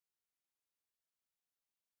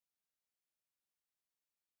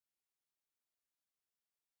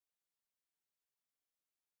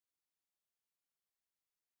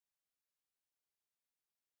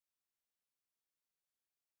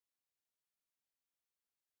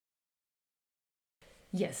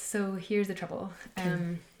 Yes, so here's the trouble.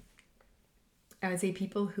 I would say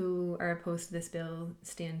people who are opposed to this bill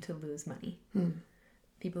stand to lose money.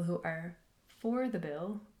 People who are for the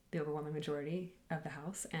bill, the overwhelming majority of the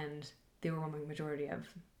House and the overwhelming majority of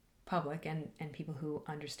public, and people who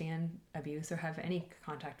understand abuse or have any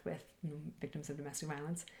contact with victims of domestic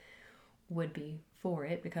violence, would be for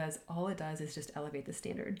it, because all it does is just elevate the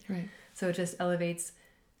standard. Right. So it just elevates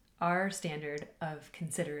our standard of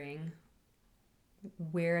considering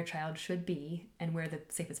where a child should be and where the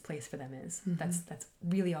safest place for them is. That's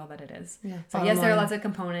really all that it is. So yes, there are lots of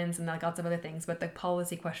components and like lots of other things, but the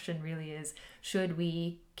policy question really is, should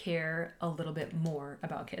we care a little bit more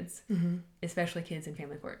about kids, especially kids in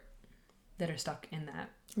family court that are stuck in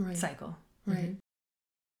that cycle? Right.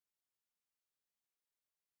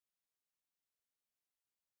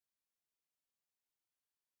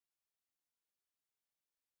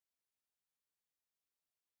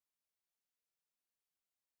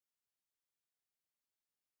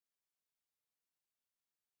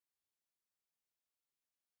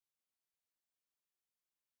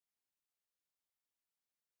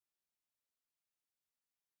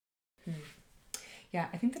 Yeah,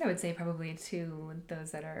 I think that I would say probably to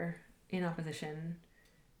those that are in opposition,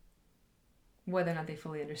 whether or not they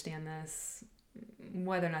fully understand this,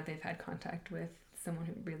 whether or not they've had contact with someone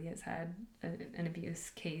who really has had an abuse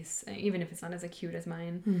case, even if it's not as acute as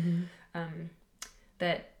mine,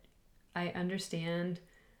 that I understand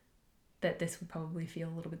that this would probably feel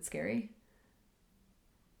a little bit scary.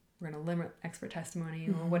 We're going to limit expert testimony.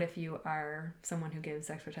 Well, what if you are someone who gives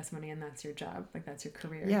expert testimony and that's your job? Like that's your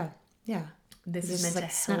career. Yeah. This is meant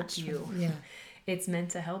to help you. It's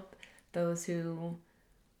meant to help those who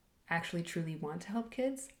actually truly want to help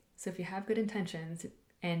kids. So if you have good intentions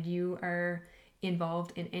and you are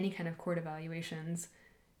involved in any kind of court evaluations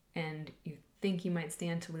and you think you might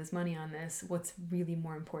stand to lose money on this, what's really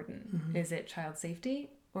more important? Is it child safety,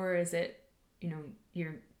 or is it,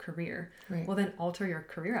 your career? Right. Well, then alter your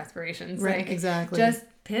career aspirations. Right, exactly. Just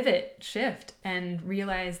pivot, shift, and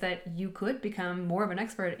realize that you could become more of an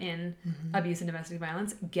expert in abuse and domestic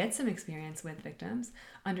violence, get some experience with victims,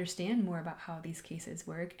 understand more about how these cases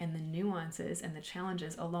work and the nuances and the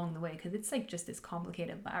challenges along the way, because it's like just this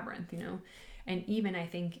complicated labyrinth, And even I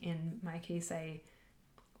think in my case, I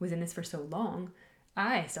was in this for so long,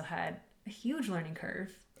 I still had a huge learning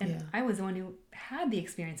curve. And I was the one who had the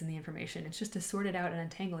experience and the information. It's just to sort it out and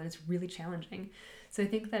untangle it is really challenging. So I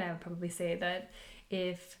think that I would probably say that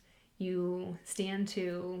if you stand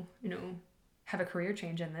to, have a career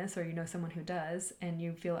change in this, or someone who does, and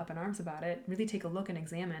you feel up in arms about it, really take a look and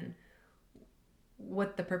examine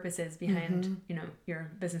what the purpose is behind,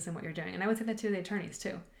 your business and what you're doing. And I would say that to the attorneys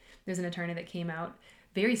too. There's an attorney that came out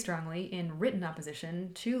very strongly in written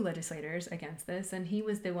opposition to legislators against this, and he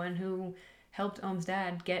was the one who helped Ohm's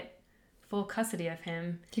dad get full custody of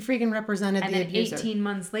him. He freaking represented the abuser. And then 18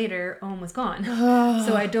 months later, Ohm was gone.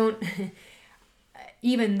 So I don't...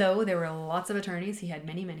 Even though there were lots of attorneys, he had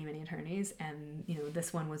many, many, many attorneys, and,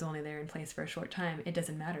 this one was only there in place for a short time. It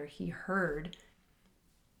doesn't matter. He heard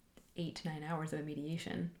 8 to 9 hours of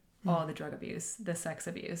mediation. All the drug abuse, the sex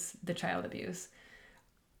abuse, the child abuse,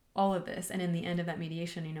 all of this. And in the end of that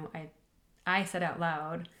mediation, I said out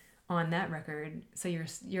loud, on that record, so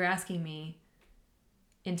you're asking me,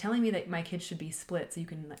 in telling me that my kids should be split so you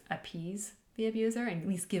can appease the abuser and at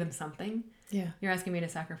least give him something. Yeah. You're asking me to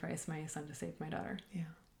sacrifice my son to save my daughter. Yeah.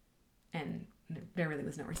 And there really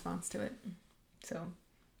was no response to it. So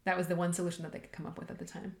that was the one solution that they could come up with at the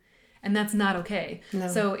time. And that's not okay. No.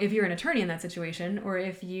 So if you're an attorney in that situation, or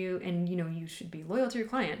if you should be loyal to your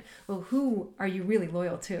client, well, who are you really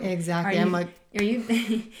loyal to? Exactly.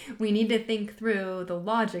 We need to think through the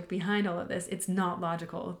logic behind all of this. It's not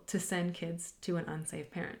logical to send kids to an unsafe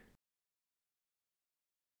parent.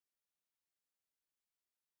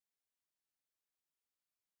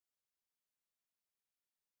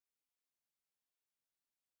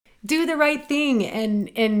 Do the right thing.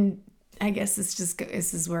 And I guess this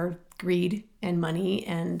is where greed and money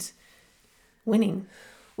and winning.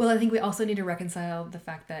 Well, I think we also need to reconcile the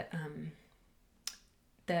fact that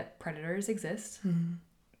that predators exist. Mm-hmm.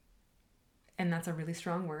 And that's a really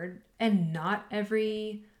strong word. And not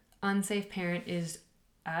every unsafe parent is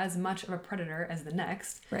as much of a predator as the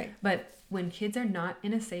next. Right. But when kids are not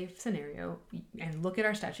in a safe scenario, and look at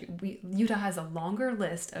our statute, Utah has a longer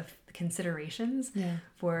list of considerations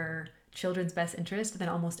for children's best interest than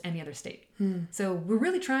almost any other state. So we're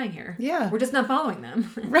really trying here. Yeah. We're just not following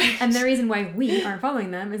them. Right. And the reason why we aren't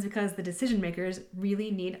following them is because the decision makers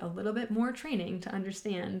really need a little bit more training to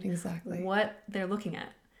understand exactly what they're looking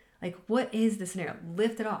at. Like, what is the scenario?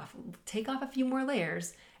 Lift it off. Take off a few more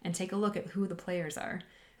layers and take a look at who the players are.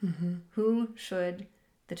 Mm-hmm. Who should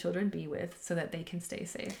the children be with so that they can stay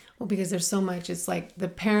safe? Well, because there's so much. It's like the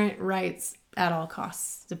parent rights at all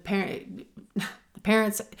costs. The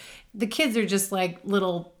parents, the kids are just like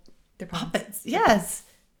little puppets. Yes.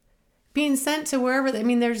 Being sent to wherever. They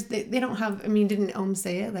don't have. Didn't Ohm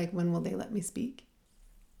say it? Like, when will they let me speak?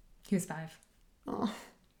 He was 5. Oh.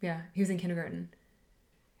 Yeah, he was in kindergarten.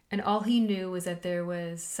 And all he knew was that there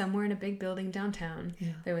was somewhere in a big building downtown,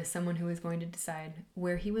 there was someone who was going to decide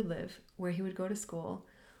where he would live, where he would go to school,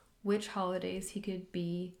 which holidays he could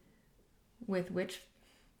be with which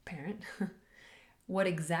parent, what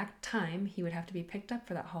exact time he would have to be picked up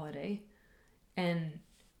for that holiday. And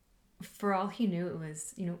for all he knew, it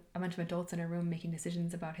was, a bunch of adults in a room making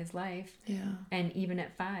decisions about his life. Yeah. And even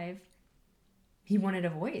at 5, he wanted a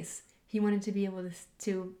voice. He wanted to be able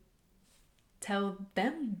to tell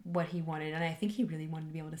them what he wanted. And I think he really wanted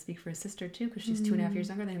to be able to speak for his sister too, because she's 2.5 years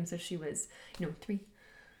younger than him. So she was, 3.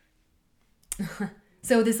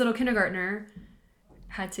 So this little kindergartner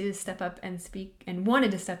had to step up and speak, and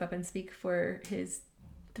wanted to step up and speak for his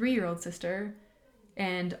 3-year-old sister,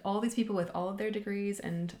 and all these people with all of their degrees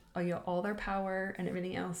and all their power and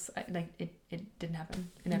everything else. It didn't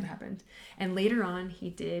happen. It never happened. And later on,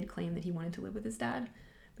 he did claim that he wanted to live with his dad.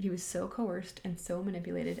 But he was so coerced and so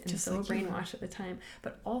manipulated and just so brainwashed at the time.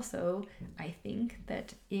 But also, I think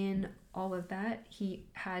that in all of that, he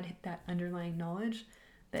had that underlying knowledge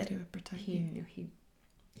that he knew he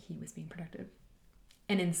was being protected.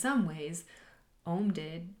 And in some ways, Ohm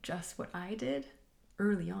did just what I did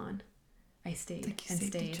early on. I stayed and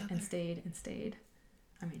stayed and stayed and stayed.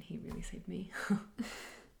 He really saved me.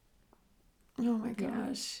 Oh my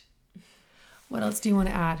gosh. What else do you want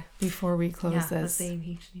to add before we close this? Let's say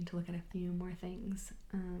we need to look at a few more things.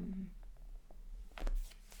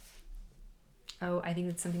 I think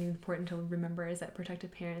that's something important to remember, is that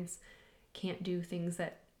protective parents can't do things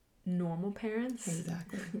that normal parents,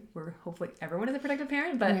 exactly, where hopefully everyone is a protective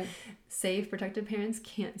parent, but safe protective parents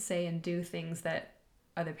can't say and do things that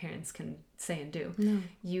other parents can say and do. No.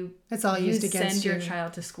 It's all used against you. Send your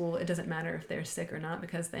child to school. It doesn't matter if they're sick or not,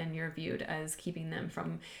 because then you're viewed as keeping them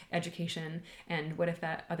from education. And what if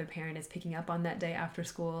that other parent is picking up on that day after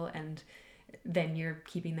school, and then you're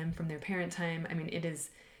keeping them from their parent time?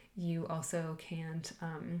 You also can't,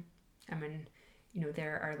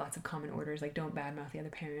 there are lots of common orders, like don't badmouth the other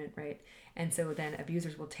parent, right? And so then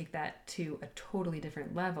abusers will take that to a totally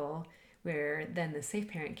different level, where then the safe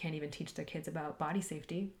parent can't even teach their kids about body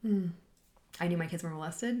safety. I knew my kids were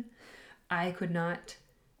molested. I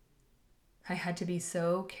had to be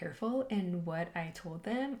so careful in what I told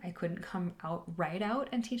them. I couldn't come right out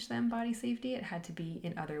and teach them body safety. It had to be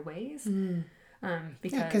in other ways.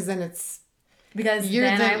 Because then I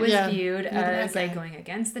was viewed as like going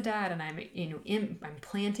against the dad, and I'm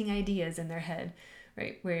planting ideas in their head,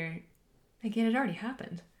 right? Where again, it already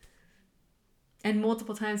happened. And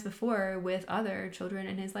multiple times before with other children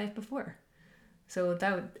in his life before. So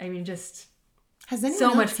so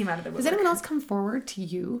much came out of the woodwork. Has anyone else come forward to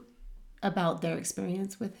you about their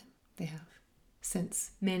experience with him? They have, since.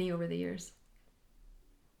 Many over the years.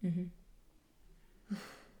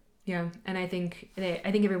 Yeah, and I think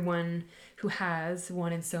everyone who has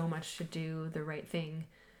wanted so much to do the right thing,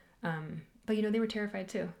 But they were terrified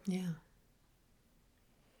too. Yeah.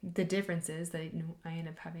 The difference is that I end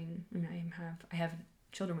up having, I have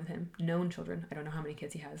children with him, known children. I don't know how many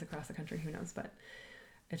kids he has across the country. Who knows? But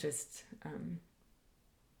it's just,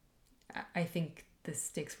 I think the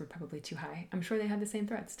stakes were probably too high. I'm sure they had the same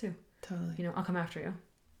threats too. Totally. I'll come after you.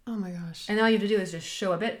 Oh my gosh. And all you have to do is just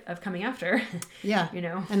show a bit of coming after. Yeah.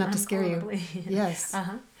 Enough to scare you. Yes.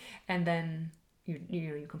 And then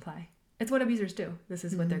you comply. It's what abusers do. This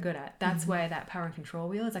is what they're good at. That's why that power and control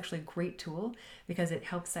wheel is actually a great tool, because it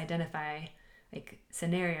helps identify like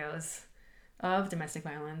scenarios of domestic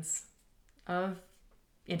violence, of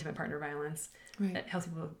intimate partner violence. Right. That helps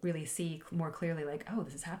people really see more clearly, like, oh,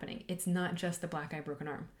 this is happening. It's not just the black eye, broken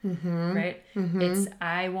arm, right? It's,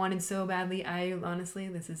 I wanted so badly. I honestly,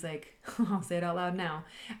 this is like, I'll say it out loud now.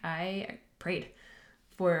 I prayed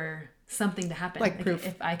for something to happen. Like proof.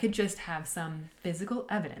 If I could just have some physical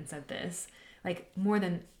evidence of this, like more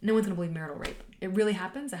than, no one's going to believe marital rape. It really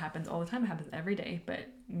happens. It happens all the time. It happens every day, but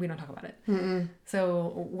we don't talk about it.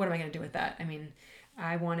 So what am I going to do with that? I mean,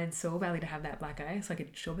 I wanted so badly to have that black eye so I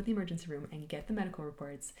could show up at the emergency room and get the medical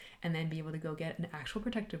reports and then be able to go get an actual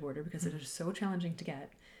protective order, because it is so challenging to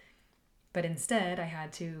get. But instead, I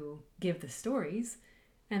had to give the stories,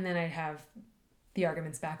 and then I'd have the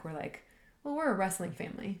arguments back were like, well, we're a wrestling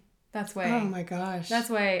family. That's why. Oh my gosh. That's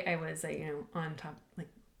why I was like, on top, like.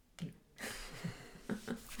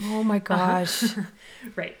 Oh my gosh.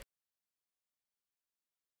 Right.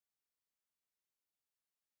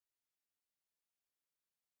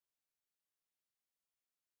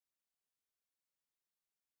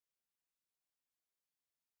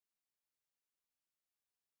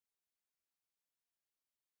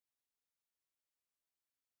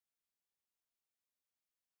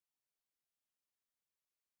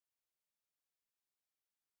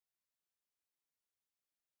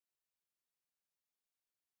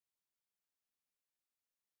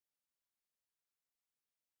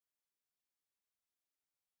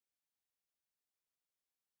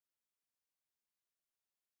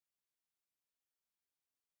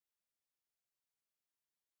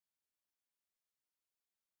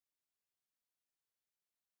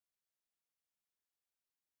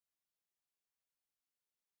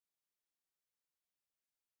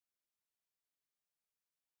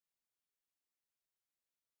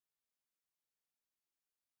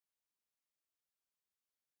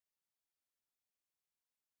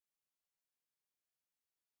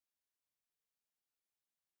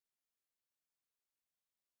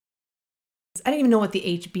 I didn't even know what the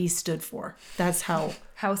HB stood for. That's how.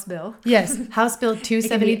 House bill. Yes. House Bill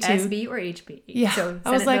 272. It can be SB or HB. Yeah. So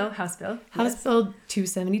I was Senate like, bill, House bill. House Yes. Bill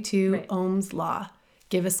 272, Right. Ohm's Law.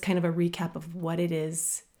 Give us kind of a recap of what it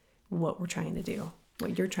is, what we're trying to do,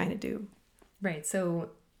 what you're trying to do. Right.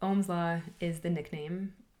 So Ohm's Law is the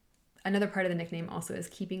nickname. Another part of the nickname also is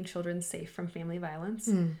keeping children safe from family violence.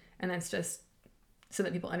 And that's just so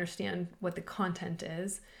that people understand what the content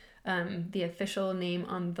is. The official name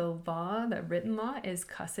on the law, the written law, is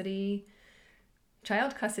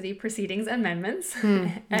Child Custody Proceedings Amendments.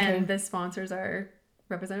 Okay. And the sponsors are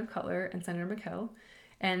Representative Cutler and Senator McHill.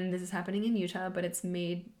 And this is happening in Utah, but it's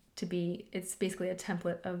made to be, it's basically a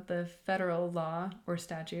template of the federal law or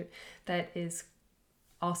statute that is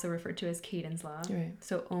also referred to as Caden's Law. Right.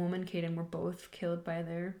 So Ohm and Caden were both killed by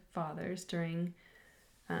their fathers during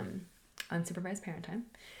unsupervised parent time.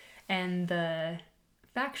 And the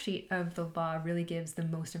fact sheet of the law really gives the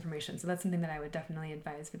most information. So that's something that I would definitely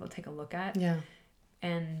advise people to take a look at. Yeah.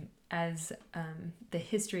 And as the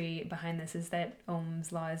history behind this is that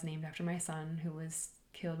Ohm's Law is named after my son, who was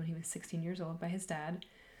killed when he was 16 years old by his dad.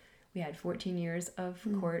 We had 14 years of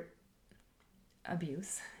court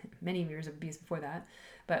abuse, many years of abuse before that,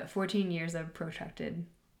 but 14 years of protracted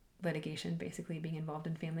litigation, basically being involved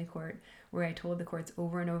in family court, where I told the courts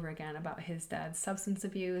over and over again about his dad's substance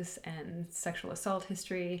abuse and sexual assault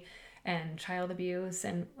history and child abuse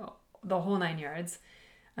and the whole 9 yards.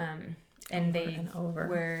 And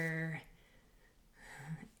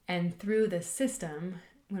through the system,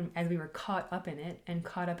 as we were caught up in it and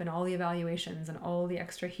caught up in all the evaluations and all the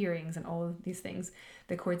extra hearings and all of these things,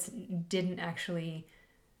 the courts didn't actually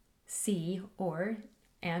see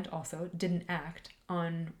and also didn't act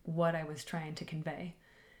on what I was trying to convey.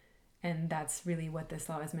 And that's really what this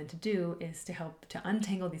law is meant to do, is to help to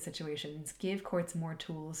untangle these situations, give courts more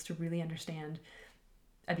tools to really understand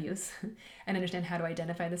abuse and understand how to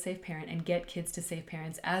identify the safe parent and get kids to safe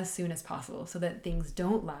parents as soon as possible, so that things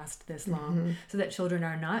don't last this long, so that children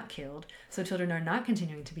are not killed, so children are not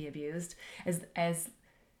continuing to be abused. As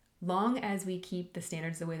long as we keep the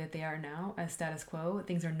standards the way that they are now as status quo,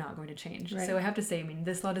 things are not going to change. Right. So I have to say,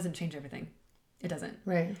 this law doesn't change everything. It doesn't.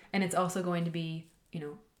 Right. And it's also going to be,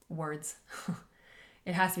 words.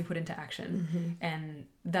 It has to be put into action. And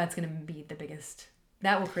that's going to be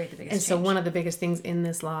that will create the biggest change. So one of the biggest things in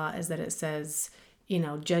this law is that it says,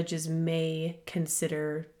 judges may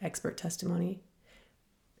consider expert testimony,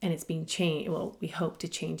 and it's being changed. Well, we hope to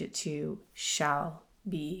change it to shall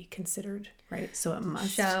be considered, right? So it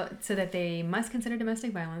must. So that they must consider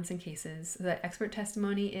domestic violence in cases, so that expert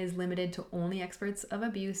testimony is limited to only experts of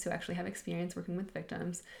abuse who actually have experience working with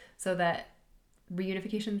victims, so that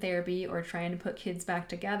reunification therapy or trying to put kids back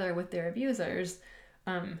together with their abusers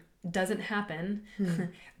doesn't happen.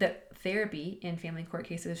 That therapy in family court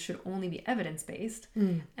cases should only be evidence-based,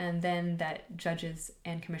 and then that judges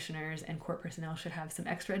and commissioners and court personnel should have some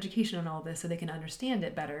extra education on all this so they can understand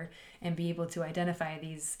it better and be able to identify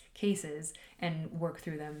these cases and work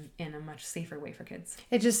through them in a much safer way for kids.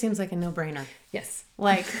 It just seems like a no-brainer. Yes.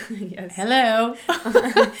 Like, yes. Hello.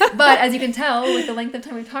 But as you can tell with the length of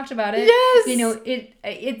time we've talked about it,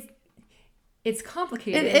 yes. It's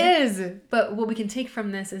complicated. It is. But what we can take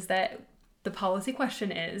from this is that the policy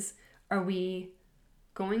question is, are we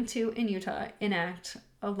going to, in Utah, enact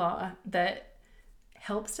a law that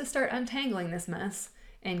helps to start untangling this mess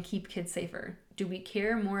and keep kids safer? Do we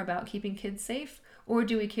care more about keeping kids safe, or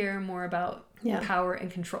do we care more about power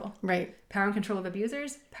and control? Right. Power and control of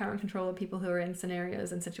abusers, power and control of people who are in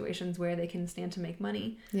scenarios and situations where they can stand to make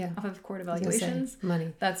money off of court evaluations.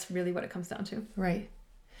 Money. That's really what it comes down to. Right.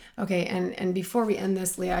 Okay, and before we end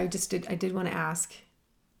this, Leah, I did want to ask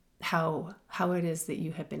how it is that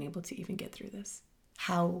you have been able to even get through this.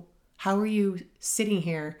 How are you sitting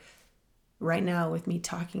here right now with me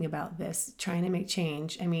talking about this, trying to make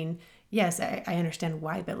change? I mean, yes, I understand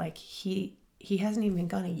why, but like he hasn't even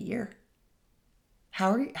gone a year.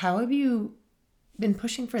 How have you been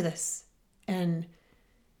pushing for this and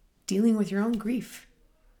dealing with your own grief?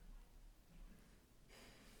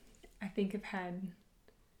 I think I've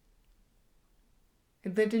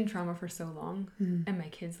lived in trauma for so long, and my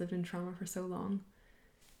kids lived in trauma for so long,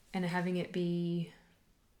 and having it be,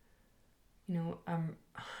 I don't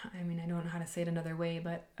know how to say it another way,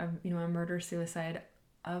 but a murder-suicide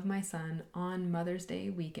of my son on Mother's Day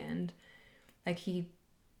weekend, like he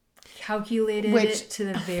calculated it to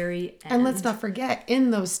the very end. And let's not forget, in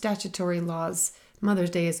those statutory laws, Mother's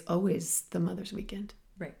Day is always the mother's weekend.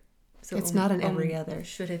 Right. So it's not an every other.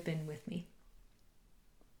 Should have been with me.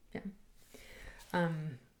 Yeah.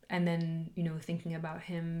 And then, thinking about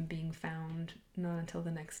him being found not until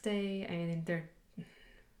the next day. I mean,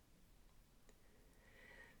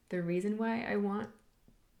 the reason why I want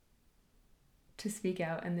to speak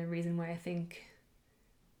out, and the reason why I think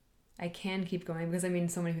I can keep going, because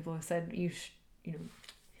so many people have said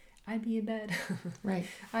I'd be in bed. Right.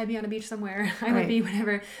 I'd be on a beach somewhere. I would be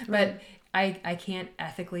whatever. But I can't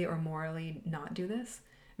ethically or morally not do this.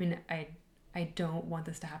 I don't want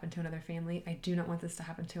this to happen to another family. I do not want this to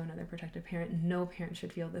happen to another protective parent. No parent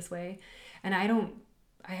should feel this way. And I don't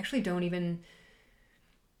even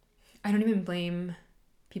blame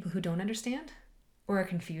people who don't understand or are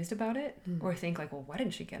confused about it or think like, well, why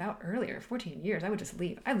didn't she get out earlier? 14 years, I would just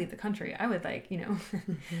leave. I'd leave the country. I would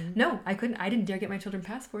No, I couldn't. I didn't dare get my children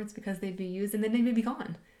passports because they'd be used and then they'd be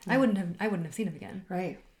gone. I wouldn't have seen them again.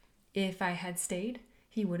 Right. If I had stayed,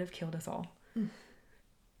 he would have killed us all.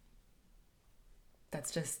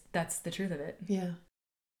 That's the truth of it. Yeah.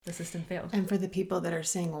 The system failed. And for the people that are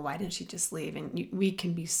saying, well, why didn't she just leave? And we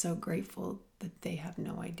can be so grateful that they have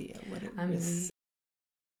no idea what it really.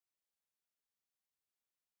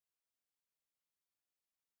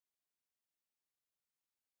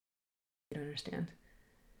 You don't understand.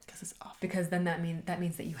 Because it's awful. Because then that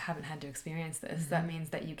means that you haven't had to experience this. That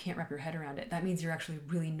means that you can't wrap your head around it. That means you're actually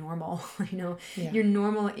really normal. You're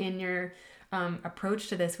normal in your approach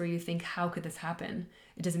to this, where you think, how could this happen?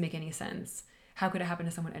 It doesn't make any sense. How could it happen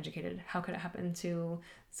to someone educated? How could it happen to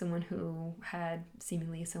someone who had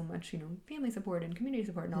seemingly so much, family support and community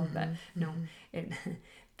support and all of that? No,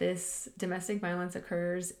 this domestic violence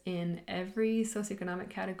occurs in every socioeconomic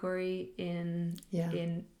category, in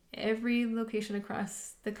every location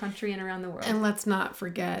across the country and around the world. And let's not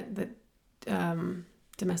forget that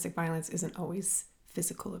domestic violence isn't always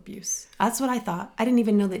physical abuse. That's what I thought. I didn't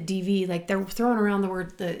even know that DV, like they're throwing around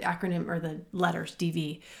the acronym or the letters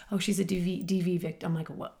DV. Oh, she's a DV victim. I'm like,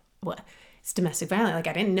 what? It's domestic violence. Like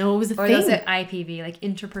I didn't know it was a thing. Or they'll say IPV, like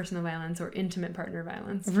interpersonal violence or intimate partner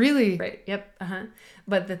violence. Really? Right. Yep.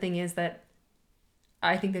 But the thing is that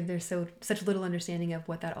I think that there's such little understanding of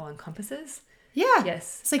what that all encompasses. Yeah.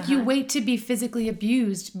 Yes. It's like you wait to be physically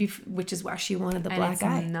abused, which is why she wanted the black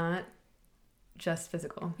eye. And not just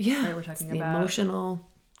physical. Yeah. Right? We're talking about emotional.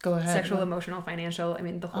 Go ahead. Sexual, emotional, financial.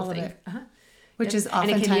 The whole thing. Which is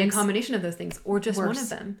oftentimes... And it can be a combination of those things or just worse. one of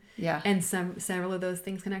them. Yeah. And several of those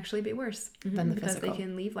things can actually be worse than the because physical. they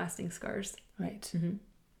can leave lasting scars. Right. Mm-hmm.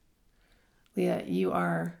 Leah, you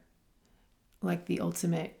are like the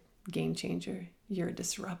ultimate game changer. You're a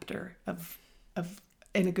disruptor of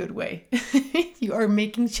in a good way. You are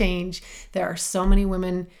making change. There are so many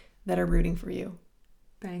women that are rooting for you.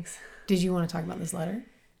 Thanks. Did you want to talk about this letter?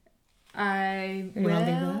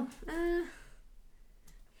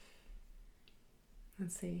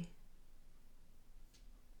 Let's see.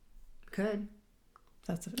 Could.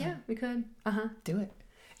 That's it. Yeah, we could. Do it.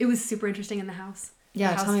 It was super interesting in the house.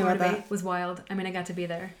 Yeah, the tell me about debate that. Was wild. I mean, I got to be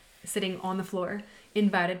there, sitting on the floor,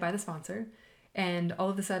 invited by the sponsor, and all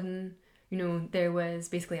of a sudden, there was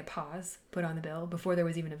basically a pause put on the bill before there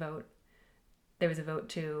was even a vote. There was a vote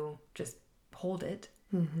to just hold it,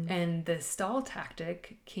 and the stall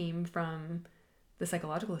tactic came from the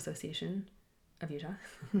Psychological Association of Utah,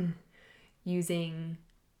 using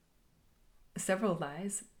several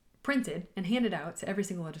lies printed and handed out to every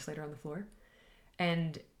single legislator on the floor.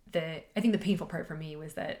 And I think the painful part for me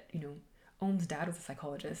was that, Ohm's dad was a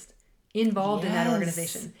psychologist involved in that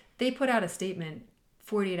organization. They put out a statement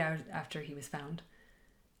 48 hours after he was found,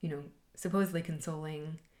 supposedly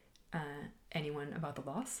consoling anyone about the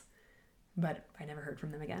loss. But I never heard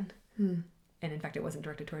from them again. And in fact, it wasn't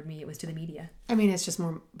directed toward me. It was to the media. I mean, it's just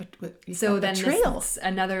more... So then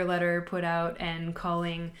another letter put out and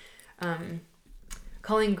calling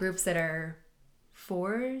groups that are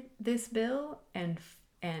for this bill and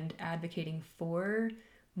advocating for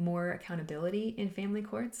more accountability in family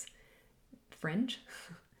courts fringe.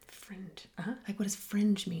 Like, what does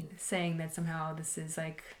fringe mean? Saying that somehow this is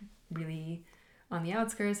like really on the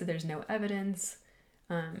outskirts, that there's no evidence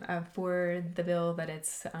for the bill, that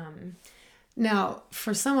it's now,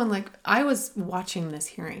 for someone like... I was watching this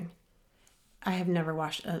hearing. I have never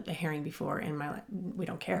watched a hearing before in my life. We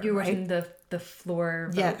don't care. You're watching the floor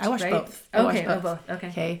vote, yeah, I watched right? both. Both.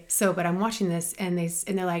 Okay. So, but I'm watching this, and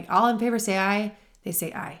they're like, all in favor say aye. They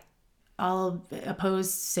say aye. All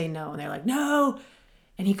opposed say no, and they're like, no.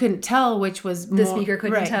 And he couldn't tell which was more... The speaker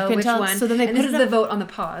couldn't tell which one. So then they and put this is the vote on the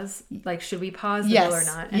pause. Like, should we pause the bill or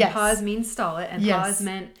not? And pause means stall it. And pause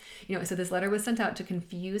meant, so this letter was sent out to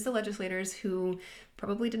confuse the legislators who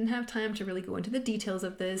probably didn't have time to really go into the details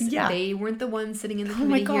of this. Yeah. They weren't the ones sitting in the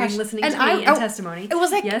committee hearing, listening to me and testimony. It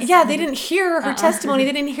was like, they didn't hear her testimony.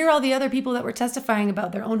 They didn't hear all the other people that were testifying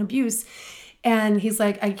about their own abuse. And he's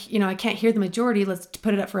like, I can't hear the majority. Let's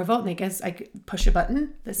put it up for a vote. And I guess I could push a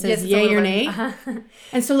button that says yay or nay.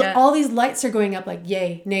 And so all these lights are going up like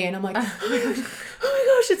yay, nay. And I'm like, oh my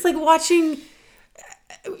gosh. It's like watching,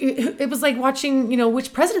 it was like watching,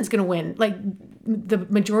 which president's going to win. Like the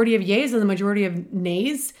majority of yays and the majority of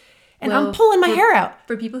nays. And I'm pulling my hair out.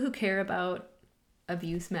 For people who care about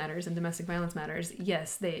abuse matters and domestic violence matters,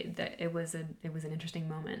 yes, it was an interesting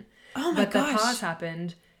moment. Oh my gosh. But the pause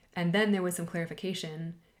happened. And then there was some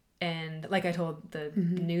clarification. And like I told the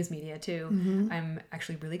news media too, I'm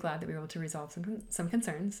actually really glad that we were able to resolve some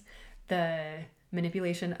concerns. The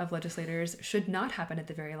manipulation of legislators should not happen at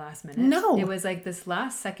the very last minute. No. It was like this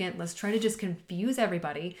last second, let's try to just confuse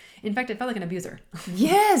everybody. In fact, it felt like an abuser.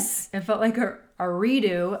 Yes. It felt like a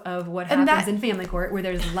redo of what happens in family court, where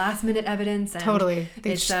there's last minute evidence. And totally.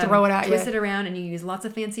 They just throw it at you. Twist it around, and you use lots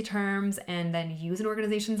of fancy terms, and then use an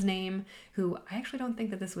organization's name, who I actually don't think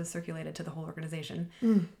that this was circulated to the whole organization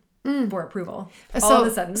for approval. All of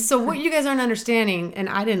a sudden. So what you guys aren't understanding, and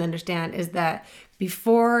I didn't understand, is that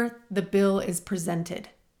before the bill is presented,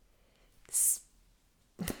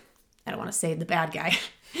 I don't want to say the bad guy,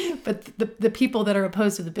 but the people that are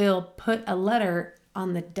opposed to the bill put a letter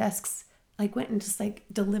on the desks, like went and just like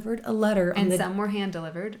delivered a letter. And some were hand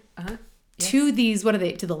delivered. To these, what are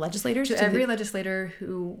they, to the legislators? To every legislator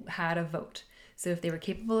who had a vote. So if they were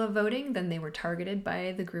capable of voting, then they were targeted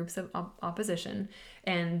by the groups of opposition,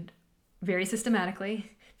 and very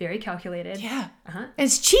systematically, very calculated. Yeah.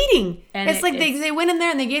 It's cheating. And it's like they went in there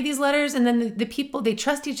and they gave these letters, and then the people, they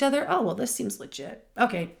trust each other. Oh, well, this seems legit.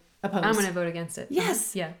 Okay. Opposed. I'm going to vote against it.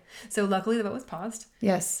 Yes. Yeah. So luckily the vote was paused.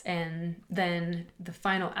 Yes. And then the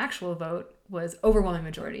final actual vote was overwhelming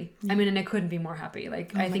majority. I mean, and I couldn't be more happy.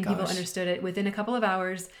 Like, I think people understood it within a couple of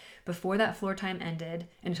hours before that floor time ended,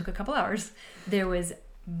 and it took a couple hours. There was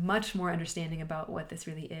much more understanding about what this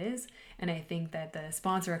really is. And I think that the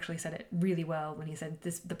sponsor actually said it really well when he said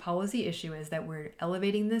the policy issue is that we're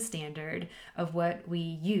elevating the standard of what we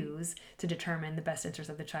use to determine the best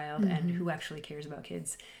interest of the child and who actually cares about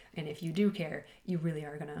kids. And if you do care, you really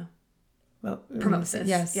are going to promote this.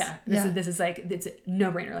 Yes. Yeah. This is like, it's a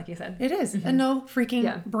no-brainer, like you said. It is a no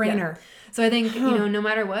freaking brainer. Yeah. So I think, no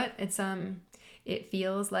matter what, it's, it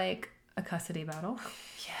feels like a custody battle.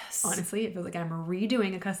 Yes. Honestly, it feels like I'm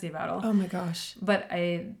redoing a custody battle. Oh my gosh. But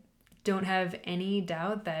I don't have any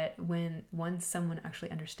doubt that once someone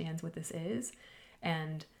actually understands what this is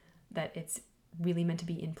and that it's really meant to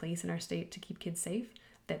be in place in our state to keep kids safe,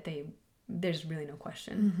 that there's really no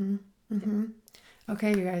question.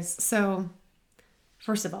 Okay, you guys. So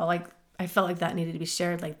first of all, like, I felt like that needed to be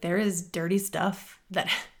shared. Like, there is dirty stuff that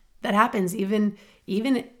happens even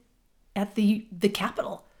at the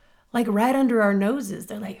Capitol, like right under our noses.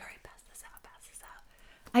 They're like, hurry, pass this out.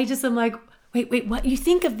 I just am like, wait, what? You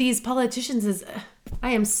think of these politicians as,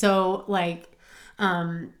 I am so like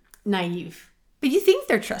naive. But you think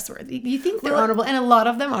they're trustworthy. You think they're honorable, and a lot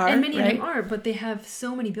of them are. And many of them are, but they have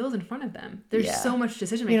so many bills in front of them. There's so much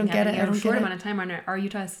decision making happening in a short amount of time. Our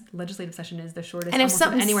Utah legislative session is the shortest almost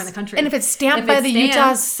of anywhere in the country. And if it's stamped by the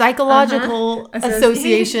Utah Psychological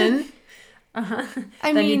Association.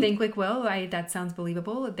 I mean, you think like, well, that sounds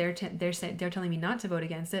believable. They're telling me not to vote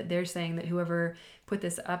against it. They're saying that whoever put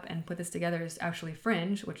this up and put this together is actually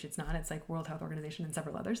fringe, which it's not. It's like World Health Organization and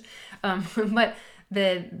several others. But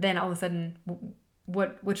then all of a sudden,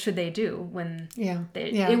 what should they do when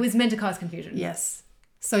it was meant to cause confusion? Yes.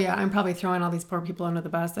 So yeah, I'm probably throwing all these poor people under the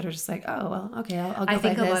bus that are just like, oh well, okay, I'll go. I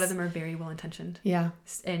think a lot of them are very well intentioned. Yeah.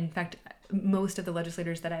 In fact, most of the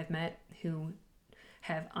legislators that I've met who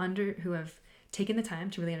have taken the time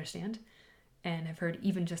to really understand and have heard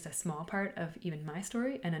even just a small part of even my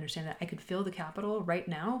story and understand that I could fill the Capitol right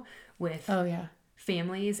now with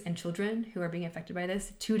families and children who are being affected by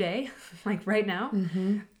this today, like right now,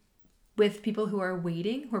 with people who are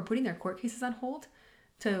waiting, who are putting their court cases on hold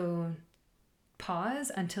to pause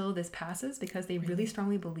until this passes because they really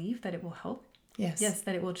strongly believe that it will help. Yes,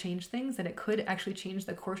 that it will change things, that it could actually change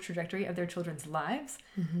the course trajectory of their children's lives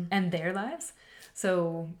and their lives.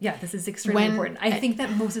 So, yeah, this is extremely important. I think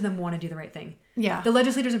that most of them want to do the right thing. Yeah. The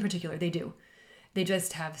legislators in particular, they do. They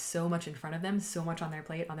just have so much in front of them, so much on their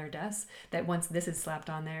plate, on their desks, that once this is slapped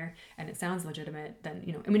on there and it sounds legitimate, then,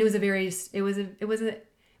 I mean, it was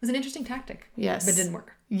an interesting tactic. Yes. But it didn't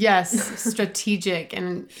work. Yes. Strategic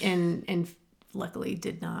and luckily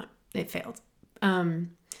it failed.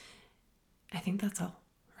 I think that's all.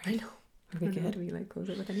 Right? I know. Are we good? Do we close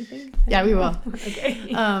it with anything? Yeah, we will. Okay.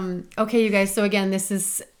 Okay, you guys. So again, this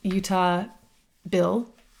is Utah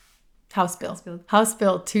House Bill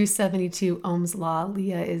 272, Ohm's Law.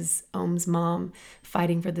 Leah is Ohm's mom,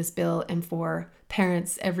 fighting for this bill and for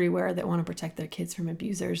parents everywhere that want to protect their kids from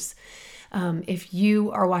abusers. If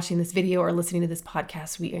you are watching this video or listening to this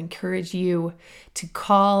podcast, we encourage you to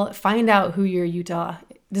find out who your Utah.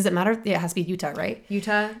 Does it matter? Yeah, it has to be Utah, right?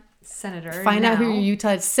 Utah senator. Find out who your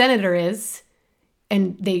Utah senator is,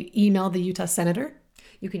 and they email the Utah senator.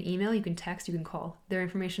 You can email, you can text, you can call. Their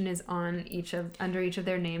information is under each of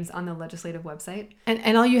their names on the legislative website.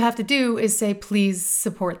 And all you have to do is say, please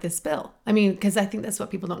support this bill. I mean, because I think that's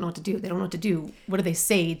what people don't know what to do. They don't know what to do. What do they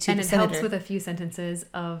say to the senator? And it helps with a few sentences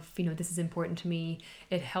of, this is important to me.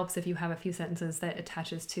 It helps if you have a few sentences that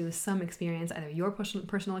attaches to some experience, either your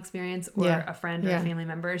personal experience or a friend or a family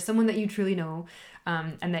member, someone that you truly know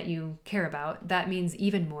and that you care about. That means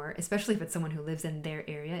even more, especially if it's someone who lives in their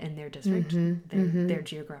area, in their district, their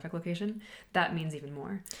geographic location. That means even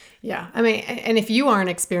more. Yeah. I mean, and if you aren't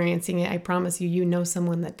experiencing it, I promise you know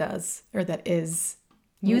someone that does or that is.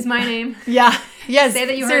 Use my name. Yeah. Yes. Say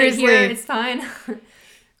that you heard it here. It's fine.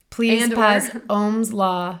 Please pass Ohm's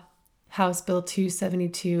Law, House Bill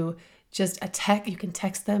 272. Just a text. You can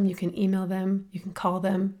text them. You can email them. You can call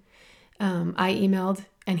them. I emailed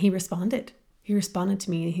and he responded. He responded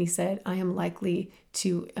to me and he said, I am likely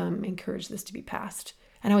to encourage this to be passed.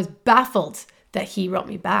 And I was baffled that he wrote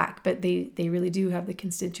me back, but they really do have the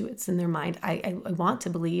constituents in their mind. I want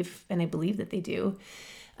to believe, and I believe that they do.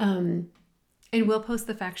 And we'll post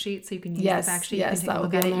the fact sheet so you can use the fact sheet. Yes, you can that will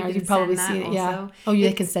be on there. You can probably see it. Yeah. Oh,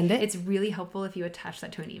 they can send it? It's really helpful if you attach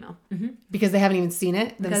that to an email. Because they haven't even seen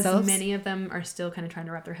it themselves? Because many of them are still kind of trying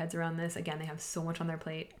to wrap their heads around this. Again, they have so much on their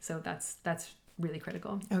plate. So that's really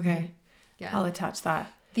critical. Okay. Yeah. I'll attach that.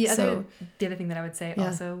 The other thing that I would say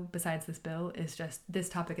also, besides this bill, is just this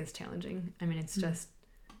topic is challenging. I mean, it's just,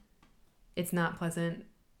 it's not pleasant.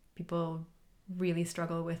 People really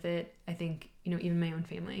struggle with it. I think, even my own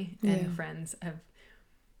family and friends have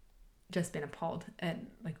just been appalled at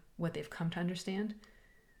what they've come to understand.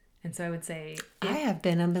 And so I would say... I've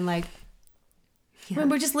been like, when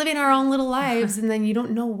we're just living our own little lives and then you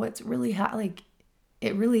don't know what's really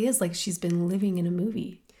it really is like she's been living in a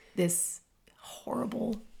movie. This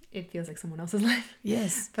horrible... It feels like someone else's life.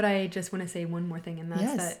 Yes. But I just want to say one more thing, and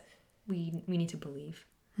that's that we need to believe.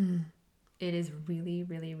 It is really,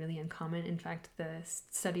 really, really uncommon. In fact, the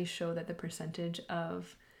studies show that the percentage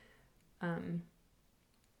of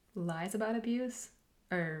lies about abuse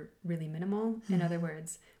are really minimal. In other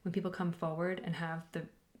words, when people come forward and have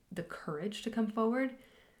the courage to come forward,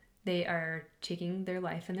 they are taking their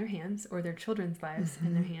life in their hands, or their children's lives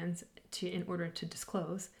in their hands, in order to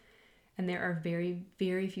disclose. And there are very,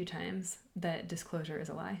 very few times that disclosure is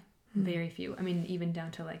a lie. Very few. I mean, even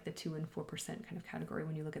down to like the 2 and 4% kind of category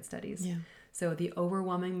when you look at studies. Yeah. So the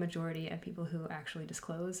overwhelming majority of people who actually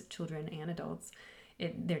disclose, children and adults,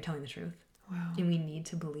 they're telling the truth. Wow. And we need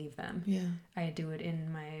to believe them. Yeah. I do it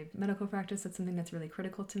in my medical practice. That's something that's really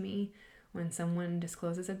critical to me. When someone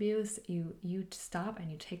discloses abuse, you stop and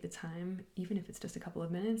you take the time, even if it's just a couple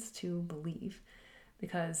of minutes, to believe,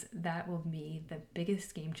 because that will be the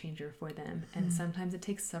biggest game changer for them. And sometimes it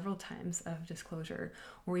takes several times of disclosure,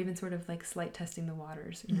 or even sort of like slight testing the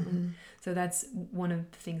waters, you know? So that's one of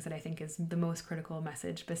the things that I think is the most critical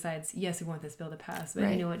message, besides, yes, we want this bill to pass, but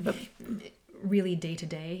you know what, really day to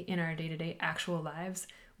day, in our day-to-day actual lives,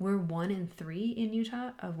 we're 1 in 3 in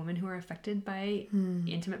Utah of women who are affected by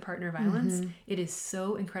intimate partner violence. It is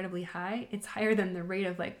so incredibly high. It's higher than the rate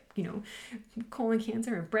of, like, you know, colon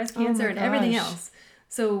cancer and breast cancer and everything else.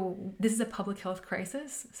 So this is a public health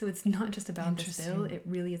crisis. So it's not just about this bill. It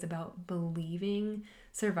really is about believing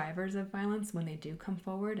survivors of violence when they do come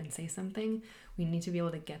forward and say something. We need to be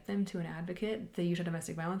able to get them to an advocate. The Utah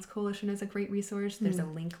Domestic Violence Coalition is a great resource. There's a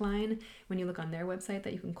link line when you look on their website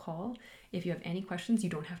that you can call. If you have any questions, you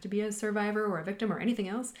don't have to be a survivor or a victim or anything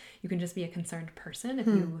else. You can just be a concerned person. If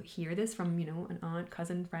you hear this from, you know, an aunt,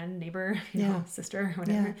 cousin, friend, neighbor, you know, sister,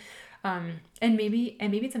 whatever. And maybe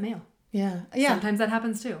it's a male. Yeah. Sometimes that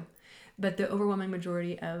happens too. But the overwhelming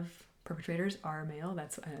majority of perpetrators are male.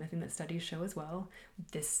 That's another thing that studies show as well.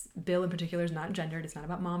 This bill in particular is not gendered. It's not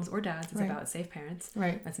about moms or dads. It's about safe parents.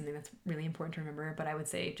 Right. That's something that's really important to remember. But I would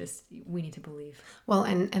say just we need to believe. Well,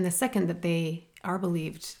 and the second that they are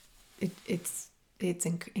believed, it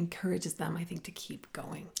encourages them, I think, to keep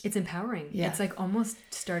going. It's empowering. Yeah. It's like almost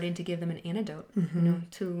starting to give them an antidote, you know,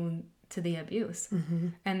 to the abuse.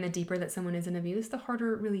 And the deeper that someone is in abuse, the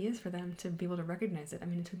harder it really is for them to be able to recognize it. I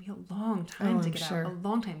mean, it took me a long time to get out, a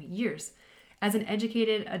long time, years, as an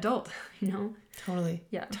educated adult, you know? Totally.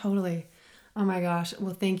 Yeah. Totally. Oh my gosh.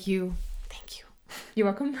 Well, thank you. You're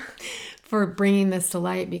welcome. For bringing this to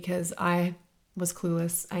light, because I was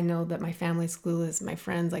clueless. I know that my family's clueless, my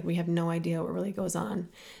friends, like, we have no idea what really goes on.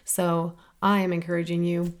 So I am encouraging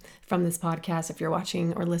you from this podcast, if you're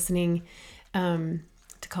watching or listening,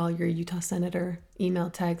 to call your Utah senator, email,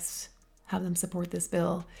 text, have them support this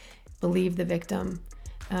bill, believe the victim,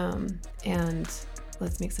 and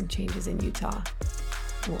let's make some changes in Utah.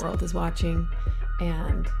 The world is watching,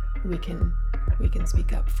 and we can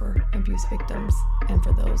speak up for abuse victims and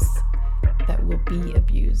for those that will be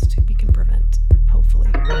abused, we can prevent,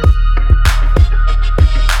 hopefully.